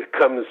 what it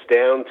comes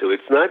down to.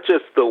 It's not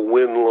just the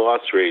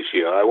win-loss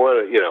ratio. I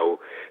want to,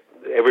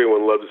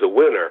 everyone loves a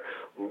winner,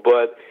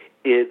 but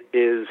it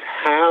is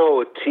how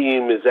a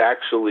team is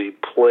actually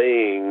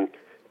playing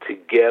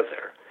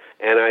together.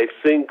 And I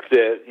think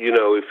that,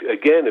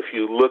 if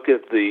you look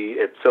at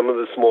some of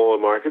the smaller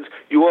markets,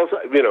 you also,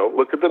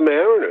 look at the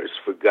Mariners,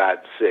 for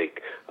God's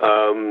sake.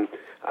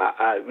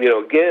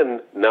 Again,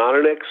 not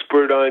an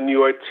expert on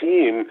your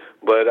team,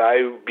 but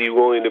I'd be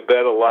willing to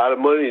bet a lot of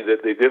money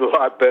that they did a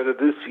lot better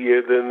this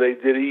year than they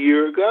did a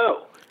year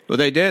ago. Well,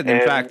 they did.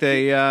 In fact,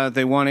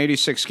 they won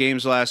 86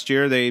 games last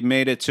year. They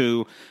made it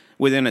to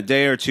within a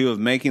day or two of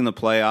making the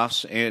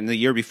playoffs, and the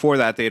year before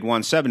that, they had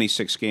won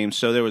 76 games.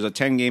 So there was a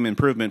 10-game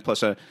improvement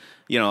plus a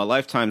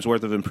lifetime's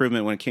worth of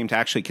improvement when it came to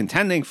actually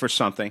contending for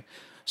something.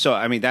 So,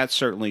 I mean, that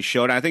certainly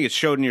showed. I think it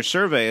showed in your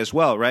survey as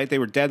well, right? They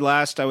were dead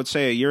last, I would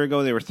say, a year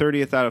ago. They were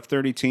 30th out of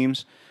 30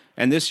 teams.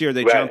 And this year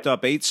they jumped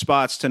up 8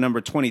 spots to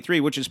number 23,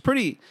 which is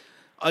pretty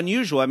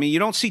unusual. I mean, you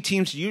don't see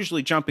teams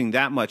usually jumping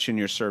that much in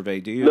your survey,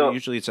 do you? No.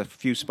 Usually it's a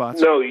few spots.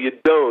 No, you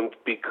don't,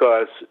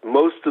 because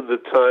most of the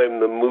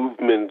time the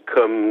movement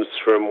comes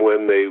from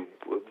when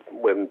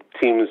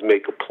teams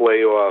make a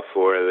playoff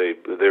or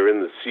they're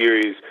in the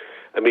series.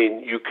 I mean,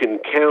 you can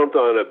count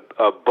on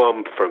a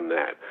bump from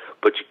that,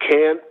 but you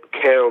can't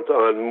count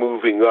on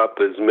moving up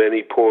as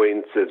many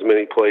points, as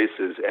many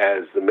places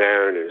as the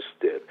Mariners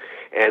did.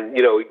 And,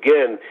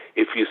 again,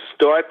 if you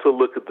start to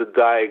look at the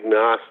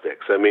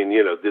diagnostics, I mean,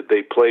 did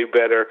they play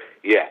better?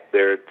 Yeah,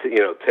 they're,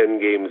 10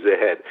 games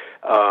ahead.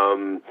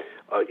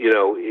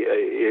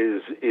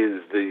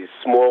 is the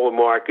smaller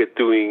market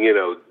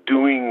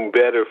doing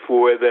better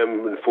for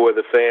them and for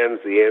the fans?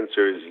 The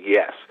answer is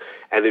yes.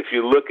 And if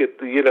you look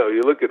at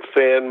you look at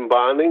fan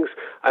bondings.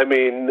 I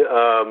mean,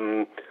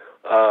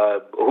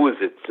 who is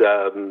it?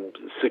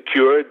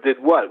 Secure did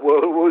what?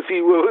 What was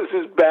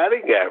his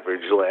batting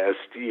average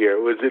last year?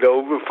 Was it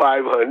over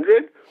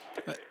 500?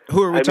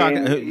 Who are we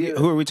talking?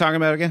 Who are we talking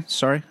about again?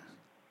 Sorry.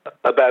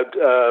 About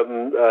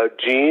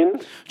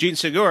Gene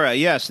Segura.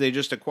 Yes, they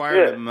just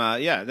acquired him.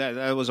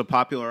 That was a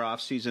popular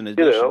off-season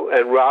addition.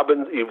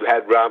 And you've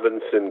had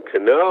Robinson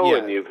Cano,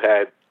 and you've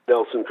had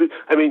Nelson Cruz.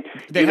 I mean,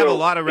 they have a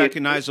lot of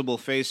recognizable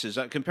faces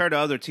compared to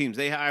other teams.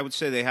 I would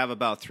say they have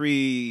about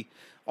three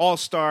or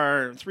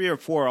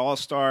four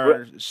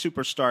all-star,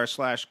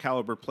 superstar /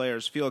 caliber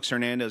players. Felix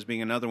Hernandez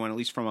being another one, at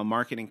least from a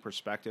marketing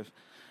perspective.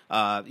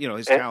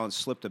 His talent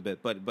slipped a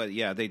bit, but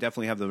yeah, they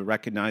definitely have the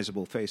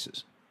recognizable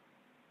faces.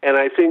 And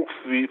I think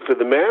for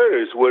the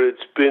Mariners, what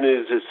it's been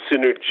is a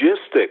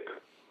synergistic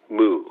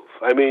move.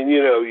 I mean, you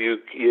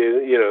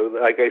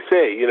like I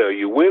say,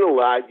 you win a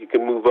lot, you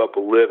can move up a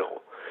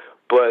little.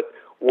 But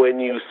when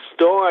you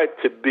start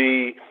to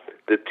be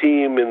the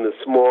team in the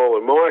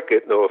smaller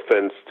market, no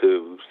offense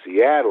to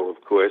Seattle,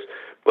 of course,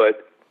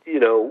 but, in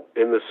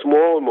the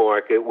smaller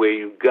market where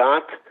you've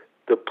got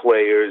the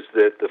players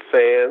that the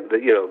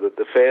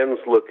fans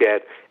look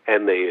at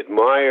and they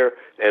admire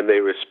and they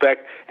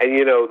respect, and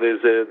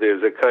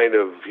there's a kind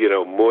of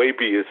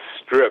Moebius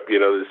strip,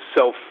 this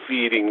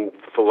self-feeding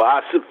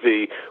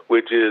philosophy,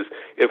 which is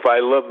if I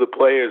love the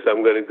players,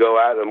 I'm going to go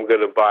out and I'm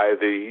going to buy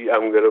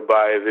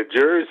the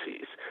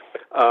jerseys,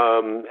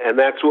 and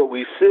that's what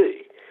we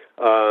see.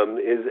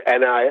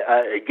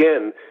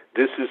 Again,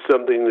 this is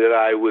something that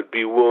I would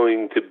be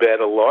willing to bet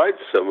a large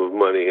sum of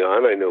money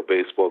on. I know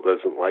baseball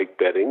doesn't like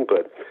betting,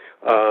 but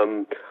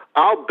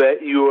I'll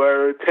bet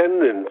your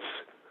attendance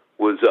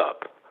was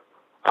up.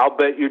 I'll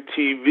bet your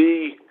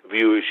TV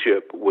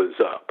viewership was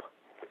up.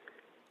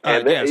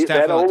 And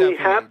that only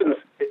happens.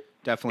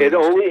 Definitely, it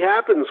only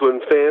happens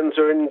when fans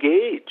are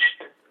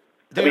engaged.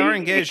 They are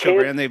engaged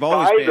over, and they've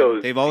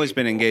always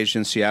been engaged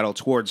in Seattle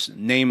towards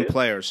name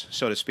players,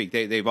 so to speak.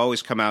 They've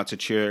always come out to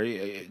cheer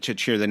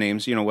the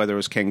names. Whether it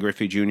was Ken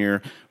Griffey Jr.,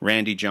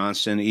 Randy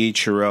Johnson,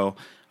 Ichiro.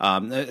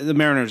 The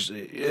Mariners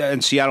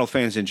and Seattle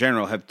fans in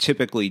general have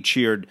typically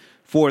cheered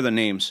for the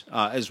names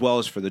as well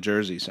as for the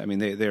jerseys. I mean,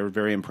 they're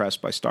very impressed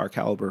by star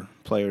caliber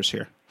players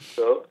here.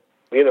 So,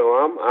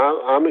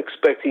 I'm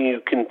expecting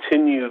you to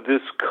continue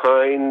this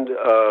kind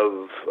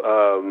of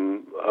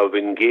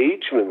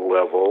engagement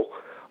level.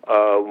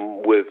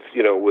 With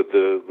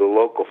the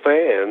local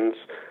fans,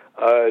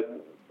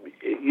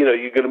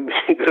 you're going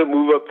to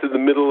move up to the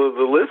middle of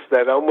the list.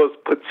 That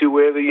almost puts you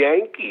where the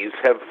Yankees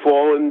have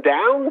fallen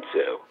down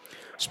to.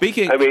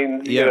 Speaking, I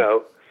mean,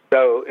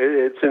 so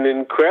it's an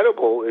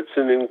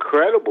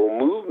incredible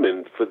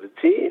movement for the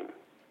team.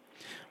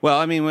 Well,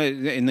 I mean,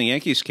 in the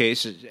Yankees'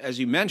 case, as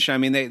you mentioned, I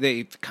mean,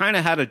 they kind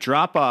of had a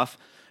drop off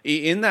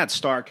in that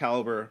star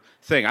caliber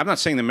thing. I'm not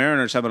saying the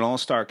Mariners have an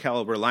all-star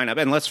caliber lineup,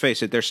 and let's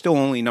face it, they're still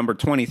only number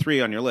 23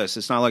 on your list.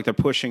 It's not like they're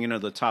pushing into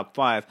the top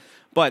 5,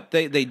 but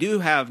they do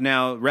have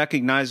now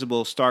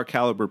recognizable star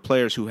caliber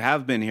players who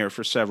have been here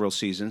for several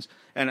seasons,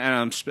 and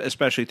I'm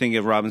especially thinking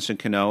of Robinson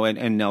Cano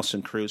and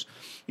Nelson Cruz.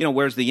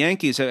 Whereas the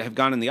Yankees have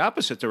gone in the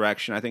opposite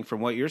direction, I think,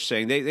 from what you're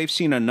saying. They've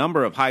seen a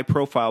number of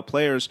high-profile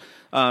players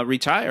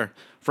retire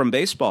from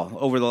baseball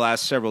over the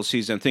last several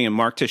seasons. I'm thinking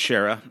Mark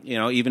Teixeira,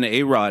 even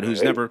A-Rod,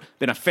 who's never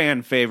been a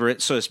fan favorite,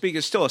 so to speak,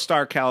 is still a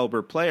star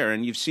caliber player.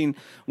 And you've seen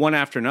one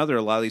after another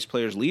a lot of these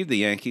players leave the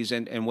Yankees,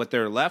 and what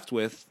they're left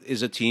with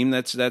is a team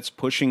that's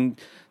pushing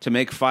to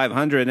make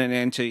 500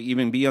 and to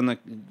even be on the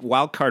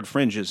wild card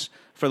fringes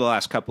for the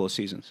last couple of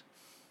seasons.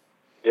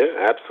 Yeah,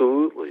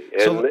 absolutely.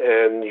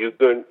 And you're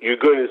going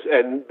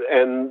to,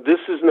 and this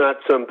is not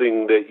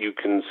something that you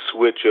can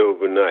switch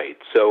overnight.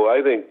 So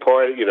I think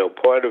part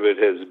of it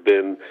has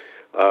been,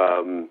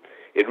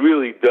 it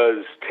really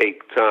does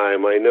take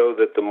time. I know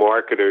that the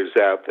marketers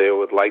out there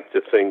would like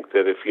to think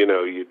that if,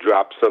 you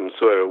drop some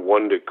sort of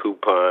wonder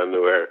coupon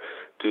or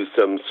do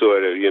some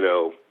sort of,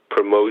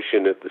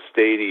 promotion at the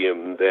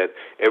stadium that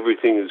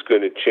everything is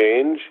going to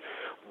change.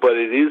 But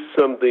it is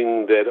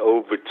something that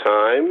over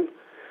time,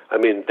 I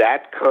mean,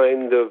 that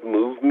kind of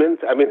movement,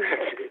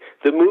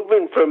 the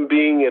movement from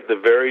being at the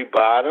very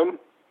bottom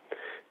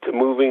to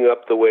moving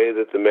up the way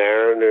that the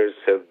Mariners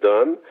have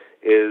done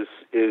is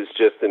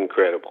just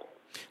incredible.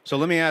 So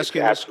let me ask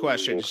you this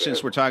question, incredible.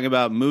 Since we're talking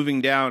about moving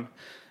down,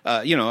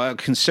 a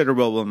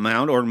considerable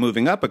amount or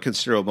moving up a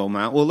considerable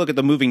amount. We'll look at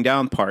the moving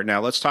down part now.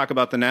 Let's talk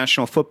about the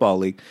National Football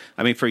League.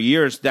 I mean, for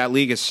years, that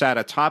league has sat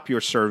atop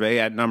your survey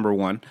at number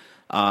 1.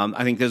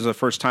 I think this is the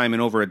first time in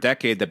over a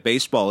decade that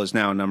baseball is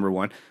now number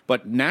 1.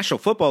 But National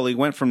Football League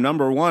went from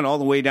number 1 all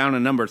the way down to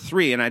number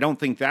 3, and I don't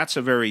think that's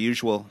a very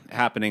usual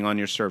happening on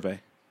your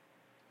survey.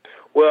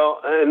 Well,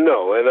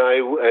 no, and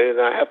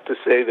I have to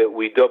say that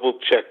we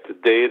double-checked the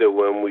data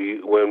when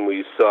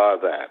we saw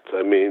that.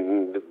 I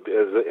mean,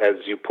 as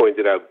you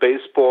pointed out,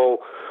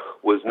 baseball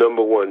was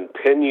number one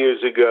 10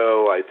 years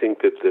ago. I think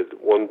that at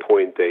one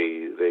point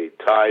they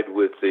tied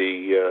with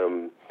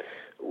the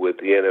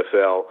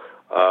NFL.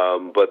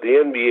 But the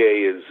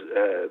NBA is,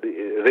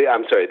 the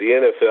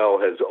NFL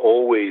has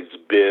always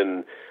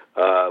been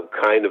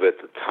kind of at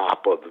the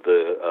top of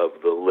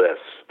the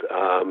list.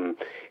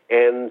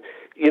 And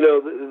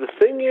the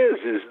thing is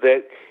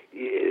that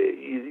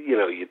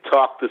you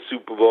talk the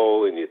Super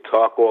Bowl and you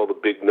talk all the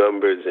big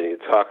numbers and you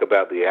talk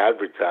about the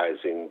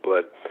advertising,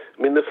 but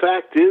I mean the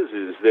fact is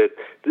that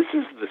this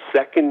is the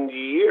second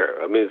year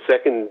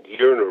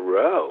in a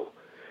row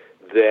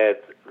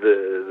that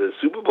the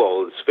Super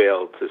Bowl has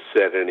failed to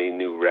set any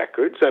new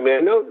records. I mean, I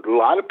know a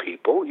lot of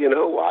people,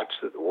 watch.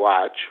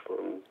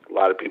 A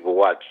lot of people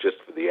watch just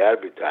for the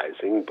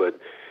advertising, but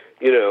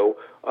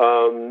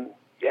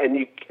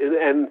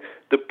and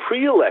the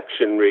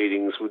pre-election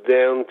ratings were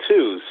down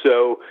too.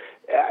 So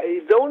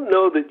I don't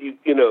know that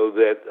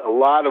that a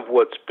lot of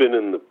what's been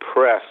in the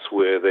press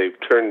where they've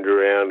turned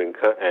around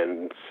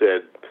and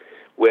said,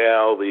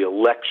 well, the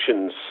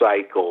election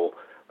cycle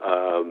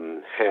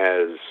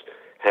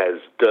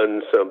has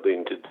done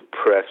something to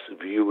depress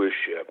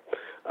viewership.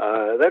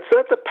 That's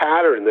not the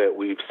pattern that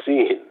we've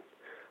seen,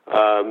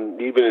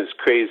 even as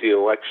crazy an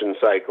election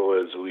cycle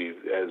as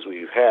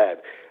we've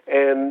had.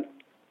 And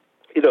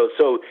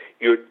so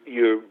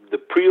the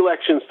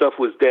pre-election stuff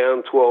was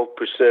down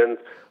 12%.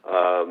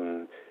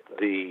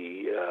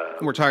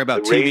 We're talking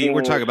about TV. Ratings,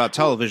 we're talking about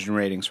television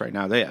ratings right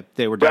now.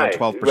 They were down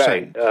 12%.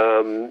 Right.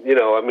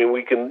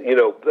 We can.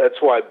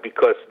 That's why,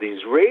 because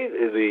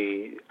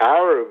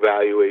our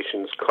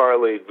evaluations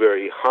correlate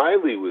very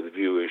highly with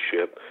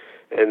viewership,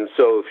 and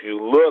so if you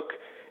look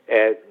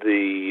at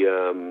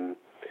the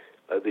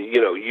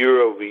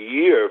year over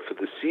year for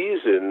the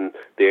season,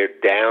 they're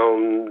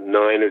down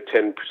 9 or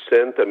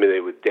 10%. I mean,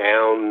 they were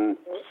down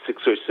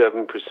 6 or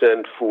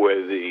 7% for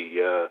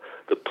the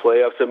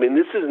playoffs. I mean,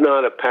 this is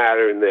not a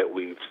pattern that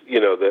we've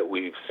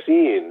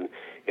seen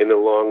in a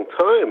long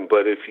time.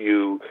 But if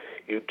you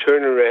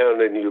turn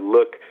around and you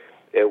look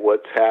at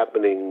what's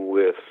happening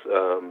with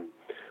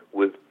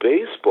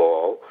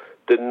baseball,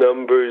 the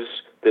numbers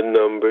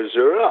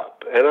are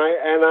up, and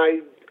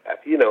I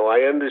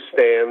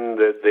understand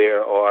that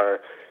there are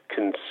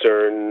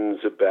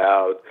concerns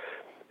about,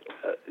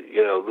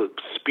 the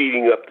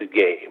speeding up the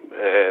game,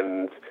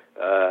 and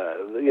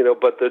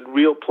but the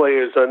real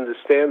players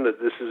understand that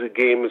this is a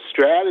game of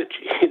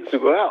strategy as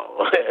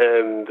well,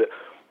 and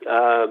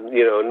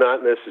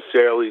not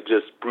necessarily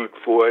just brute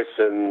force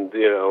and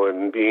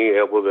being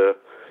able to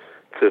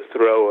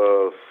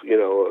throw a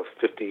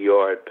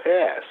 50-yard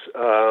pass.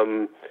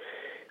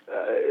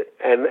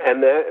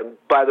 And that,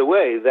 by the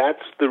way,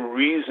 that's the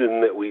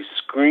reason that we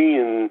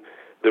screen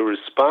the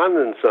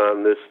respondents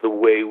on this the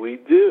way we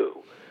do,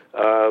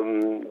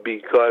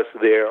 because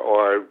there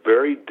are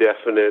very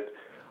definite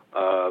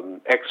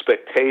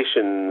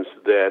expectations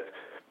that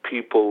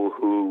people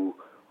who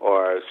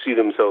see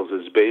themselves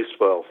as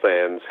baseball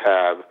fans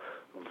have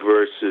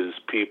versus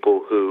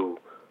people who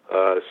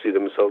see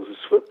themselves as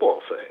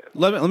football fans.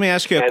 Let me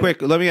ask you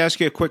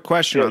a quick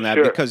question on that,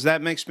 sure. Because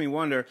that makes me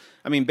wonder.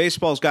 I mean,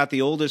 baseball's got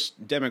the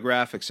oldest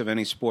demographics of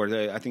any sport.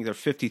 I think they're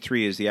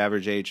 53 is the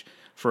average age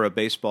for a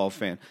baseball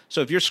fan.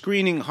 So if you're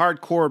screening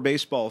hardcore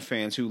baseball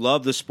fans who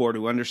love the sport,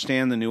 who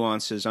understand the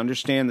nuances,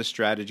 understand the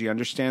strategy,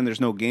 understand there's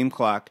no game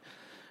clock,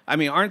 I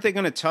mean, aren't they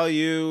going to tell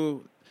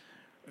you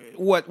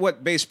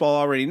what baseball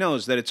already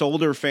knows, that its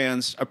older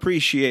fans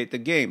appreciate the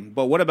game?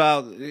 But what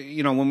about,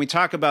 when we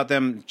talk about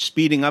them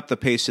speeding up the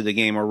pace of the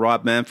game, or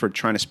Rob Manfred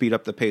trying to speed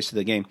up the pace of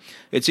the game,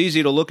 it's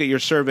easy to look at your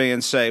survey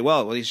and say,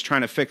 well, he's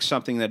trying to fix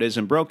something that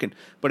isn't broken.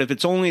 But if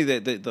it's only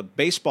the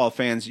baseball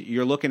fans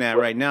you're looking at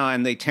right now,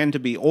 and they tend to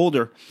be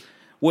older,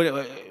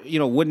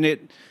 wouldn't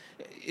it?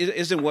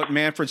 Isn't what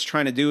Manfred's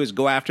trying to do is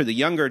go after the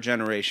younger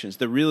generations,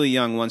 the really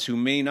young ones who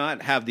may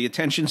not have the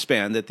attention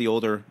span that the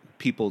older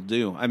people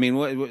do? I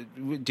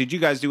mean, did you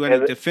guys do any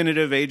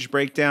definitive age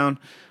breakdown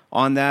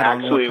on that?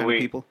 Actually, on what kind of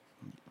people?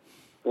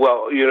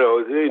 Well,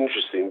 it's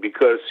interesting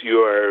because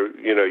you're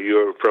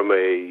from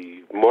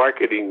a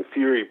marketing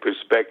theory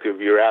perspective,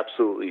 you're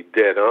absolutely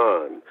dead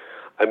on.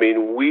 I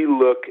mean, we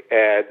look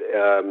at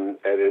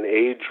an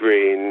age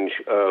range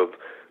of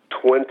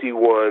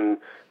 21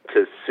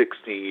 to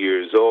 60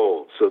 years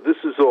old. So this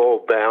is all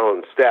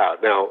balanced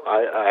out. Now,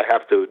 I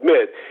have to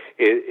admit,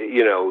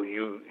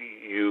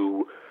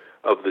 you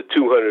of the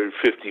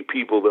 250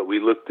 people that we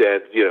looked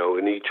at,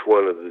 in each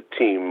one of the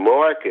team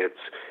markets,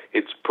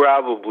 it's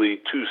probably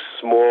too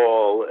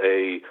small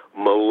a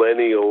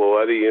millennial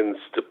audience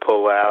to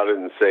pull out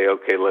and say,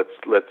 okay, let's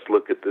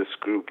look at this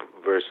group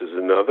versus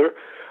another.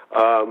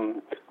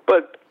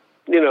 But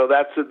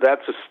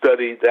that's a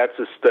study. That's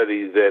a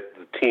study that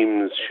the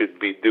teams should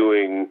be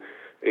doing.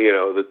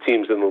 The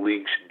teams in the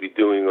league should be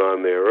doing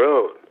on their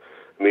own.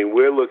 I mean,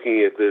 we're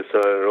looking at this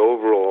on an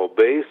overall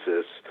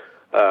basis.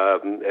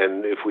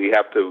 And if we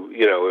have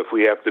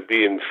to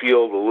be in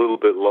field a little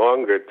bit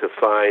longer to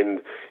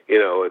find,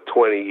 a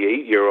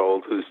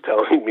 28-year-old who's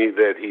telling me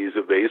that he's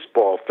a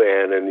baseball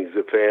fan and he's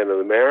a fan of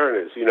the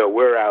Mariners,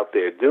 we're out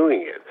there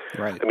doing it.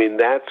 Right. I mean,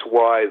 that's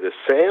why the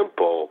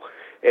sample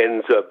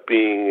ends up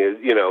being,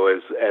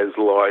 as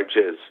large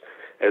as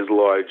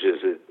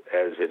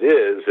it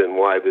is, and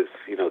why this,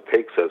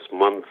 takes us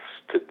months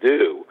to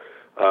do.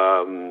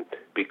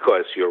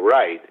 Because you're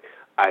right,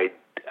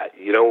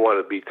 you don't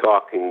want to be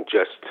talking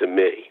just to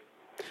me.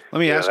 Let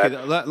me ask you.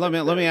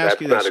 Let me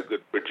ask you this. That's not a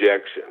good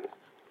projection.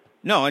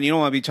 No, and you don't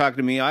want to be talking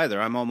to me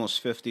either. I'm almost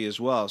 50 as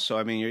well, so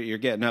I mean, you're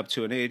getting up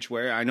to an age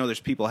where I know there's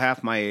people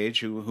half my age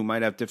who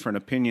might have different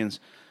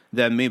opinions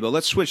than me. But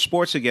let's switch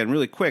sports again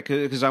really quick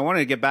because I wanted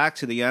to get back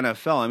to the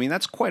NFL. I mean,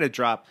 that's quite a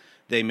drop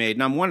they made,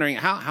 and I'm wondering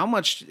how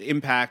much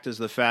impact is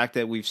the fact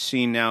that we've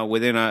seen now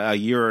within a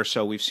year or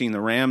so, we've seen the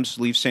Rams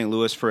leave St.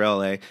 Louis for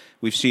L.A.,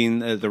 we've seen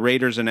the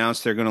Raiders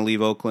announce they're going to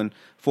leave Oakland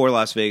for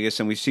Las Vegas,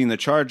 and we've seen the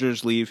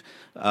Chargers leave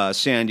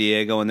San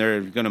Diego, and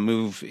they're going to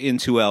move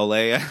into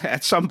L.A.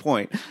 at some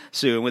point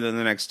soon within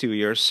the next 2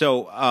 years.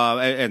 So,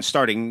 and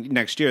starting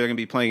next year, they're going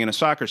to be playing in a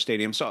soccer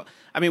stadium. So,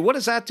 I mean, what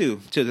does that do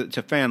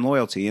to fan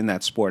loyalty in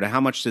that sport? And how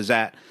much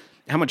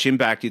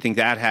impact do you think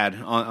that had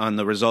on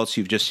the results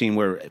you've just seen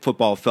where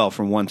football fell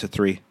from 1 to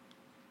 3?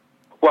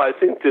 Well, I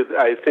think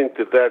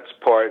that that's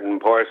part and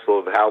parcel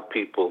of how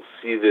people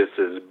see this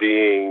as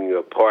being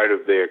a part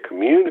of their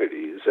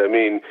communities. I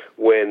mean,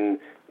 when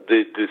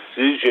the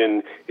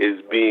decision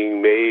is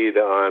being made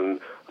on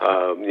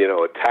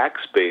a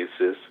tax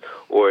basis,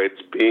 or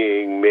it's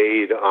being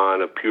made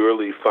on a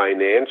purely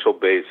financial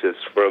basis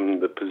from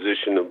the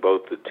position of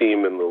both the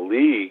team and the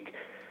league,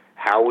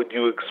 how would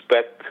you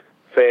expect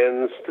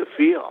fans to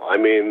feel? I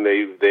mean,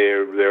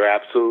 they're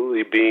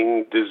absolutely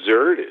being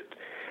deserted,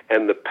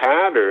 and the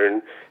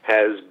pattern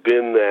has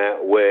been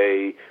that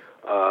way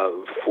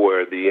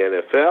for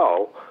the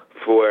NFL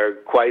for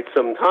quite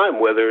some time.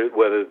 Whether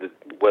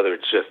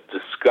it's just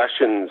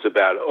discussions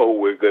about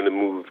we're going to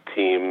move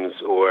teams,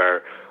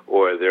 or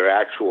their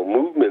actual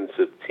movements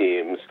of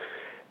teams,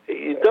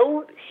 you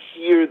don't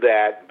hear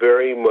that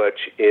very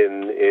much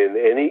in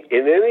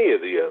any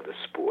of the other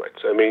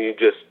sports. I mean,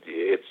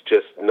 it's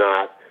just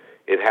not.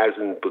 It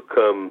hasn't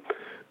become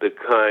the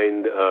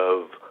kind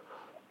of,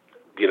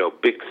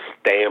 big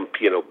stamp,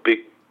 big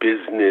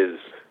business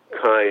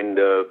kind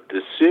of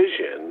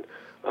decision.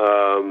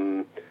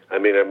 I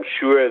mean, I'm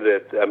sure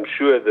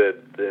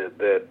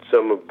that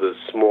some of the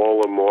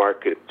smaller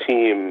market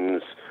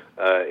teams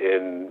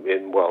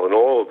in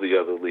all of the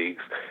other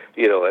leagues,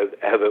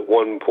 have at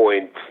one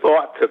point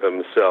thought to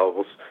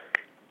themselves,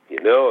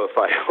 if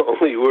I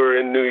only were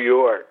in New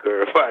York,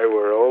 or if I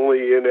were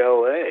only in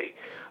L.A.,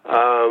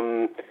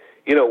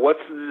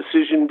 what's the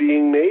decision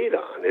being made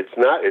on? It's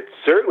not. It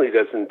certainly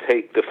doesn't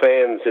take the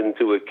fans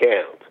into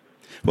account.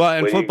 Well,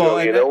 and when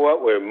football, you know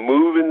what? We're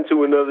moving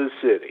to another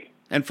city.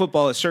 And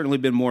football has certainly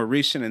been more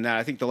recent in that.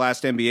 I think the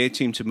last NBA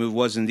team to move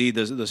was indeed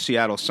the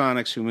Seattle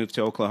Sonics, who moved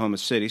to Oklahoma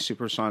City.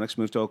 Supersonics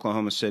moved to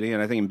Oklahoma City.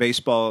 And I think in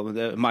baseball,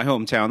 my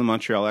hometown, the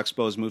Montreal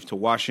Expos, moved to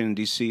Washington,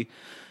 D.C.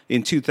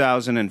 in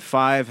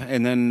 2005.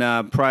 And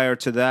then prior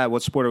to that,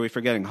 what sport are we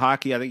forgetting?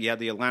 Hockey. I think you had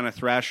the Atlanta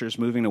Thrashers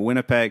moving to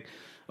Winnipeg.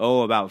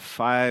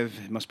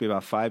 It must be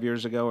about 5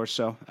 years ago or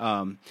so.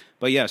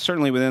 But yeah,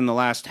 certainly within the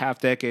last half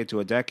decade to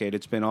a decade,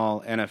 it's been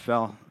all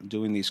NFL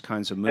doing these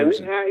kinds of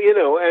moves. And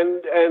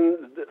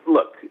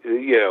look,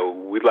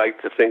 we'd like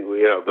to think,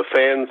 the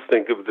fans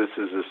think of this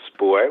as a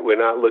sport. We're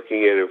not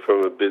looking at it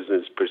from a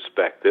business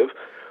perspective,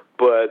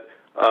 but,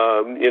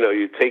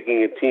 you're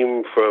taking a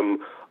team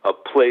from a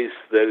place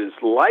that is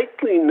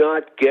likely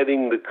not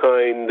getting the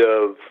kind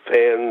of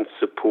fan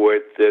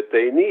support that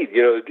they need.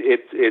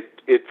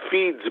 It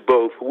feeds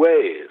both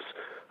ways.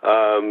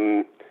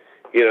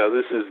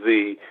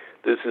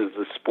 This is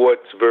the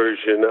sports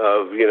version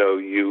of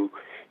you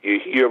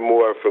hear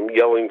more from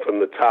yelling from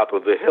the top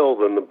of the hill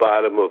than the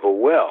bottom of a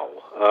well.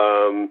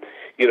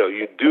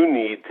 You do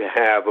need to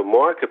have a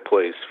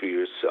marketplace for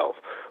yourself,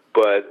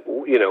 but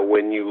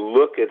when you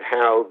look at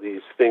how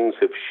these things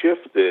have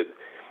shifted,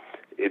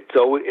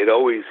 it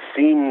always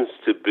seems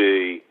to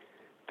be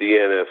the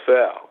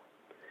NFL,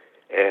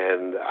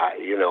 and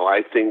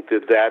I think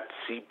that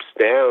seeps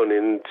down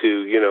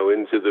into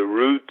the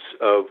roots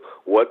of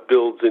what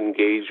builds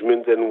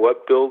engagement and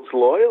what builds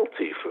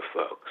loyalty for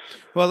folks.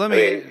 Well, let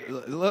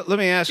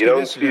me ask you. You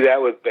don't see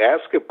that with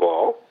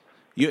basketball.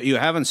 You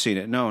haven't seen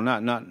it, no,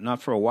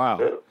 not for a while.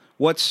 No.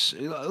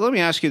 Let me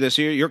ask you this: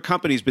 your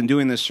company's been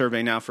doing this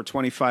survey now for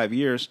 25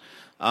 years.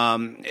 How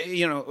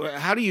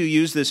do you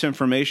use this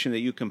information that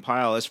you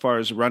compile as far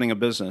as running a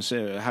business?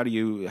 How do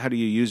you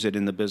use it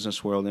in the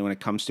business world? And when it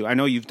comes to, I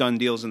know you've done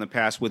deals in the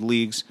past with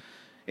leagues,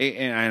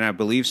 and I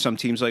believe some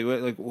teams like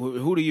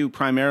who do you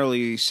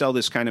primarily sell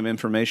this kind of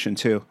information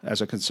to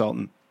as a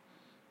consultant?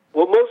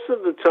 Well, most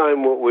of the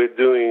time, what we're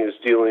doing is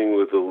dealing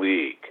with a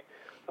league.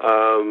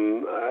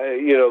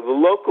 The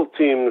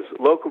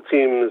local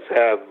teams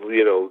have,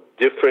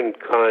 different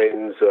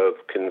kinds of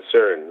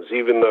concerns,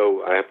 even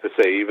though I have to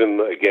say, even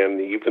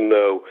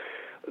though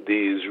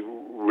these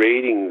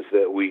ratings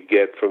that we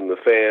get from the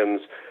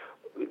fans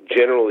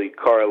generally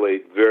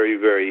correlate very,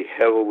 very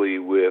heavily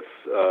with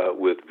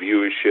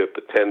viewership,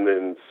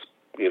 attendance,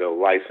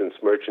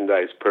 licensed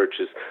merchandise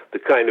purchase, the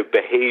kind of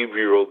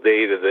behavioral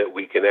data that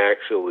we can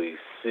actually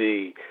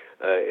see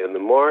in the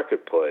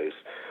marketplace.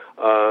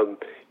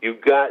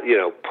 You've got,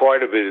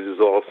 part of it is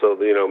also,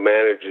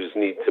 managers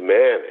need to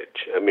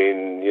manage. I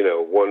mean,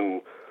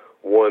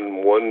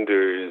 one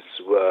wonders,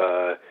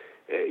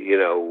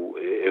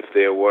 if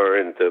there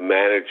weren't a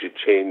manager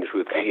change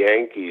with the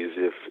Yankees,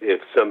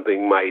 if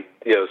something might,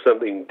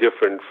 something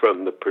different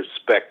from the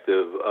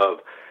perspective of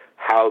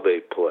how they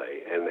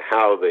play and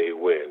how they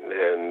win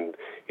and,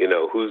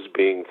 who's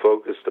being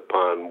focused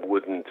upon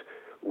wouldn't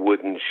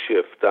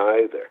shift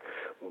either.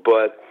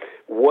 But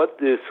what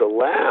this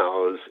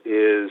allows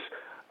is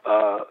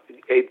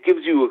it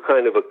gives you a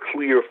kind of a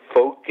clear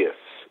focus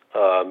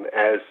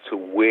as to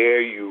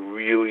where you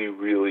really,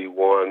 really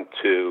want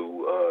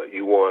to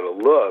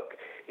look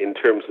in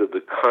terms of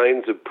the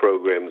kinds of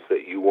programs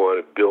that you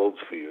want to build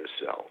for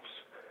yourselves.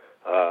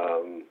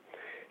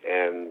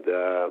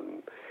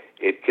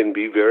 It can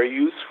be very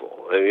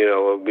useful.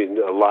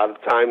 A lot of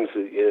times,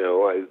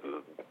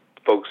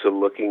 folks are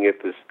looking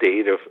at this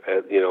data,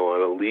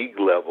 on a league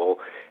level,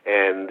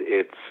 and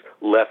it's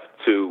left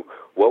to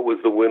what was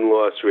the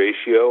win-loss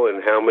ratio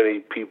and how many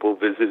people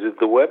visited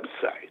the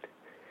website.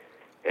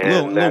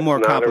 And that's more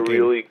not a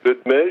really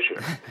good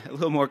measure. A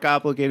little more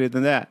complicated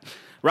than that.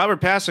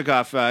 Robert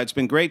Pasikoff, it's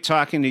been great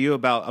talking to you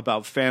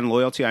about fan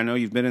loyalty. I know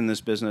you've been in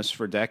this business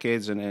for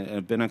decades and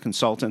have been a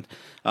consultant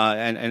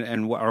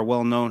and are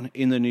well known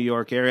in the New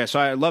York area. So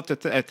I'd love to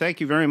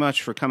thank you very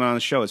much for coming on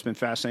the show. It's been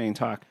fascinating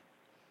talk.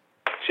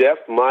 Jeff,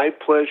 my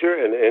pleasure,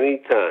 and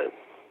any time.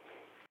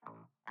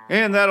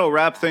 And that'll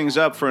wrap things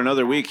up for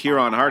another week here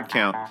on Hard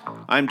Count.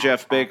 I'm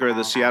Jeff Baker of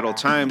the Seattle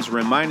Times,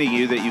 reminding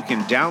you that you can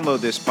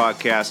download this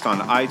podcast on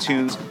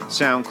iTunes,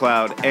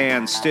 SoundCloud,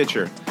 and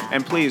Stitcher.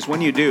 And please,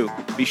 when you do,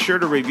 be sure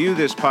to review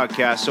this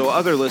podcast so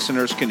other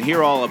listeners can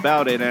hear all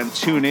about it and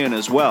tune in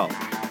as well.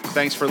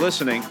 Thanks for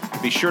listening.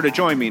 Be sure to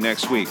join me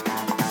next week.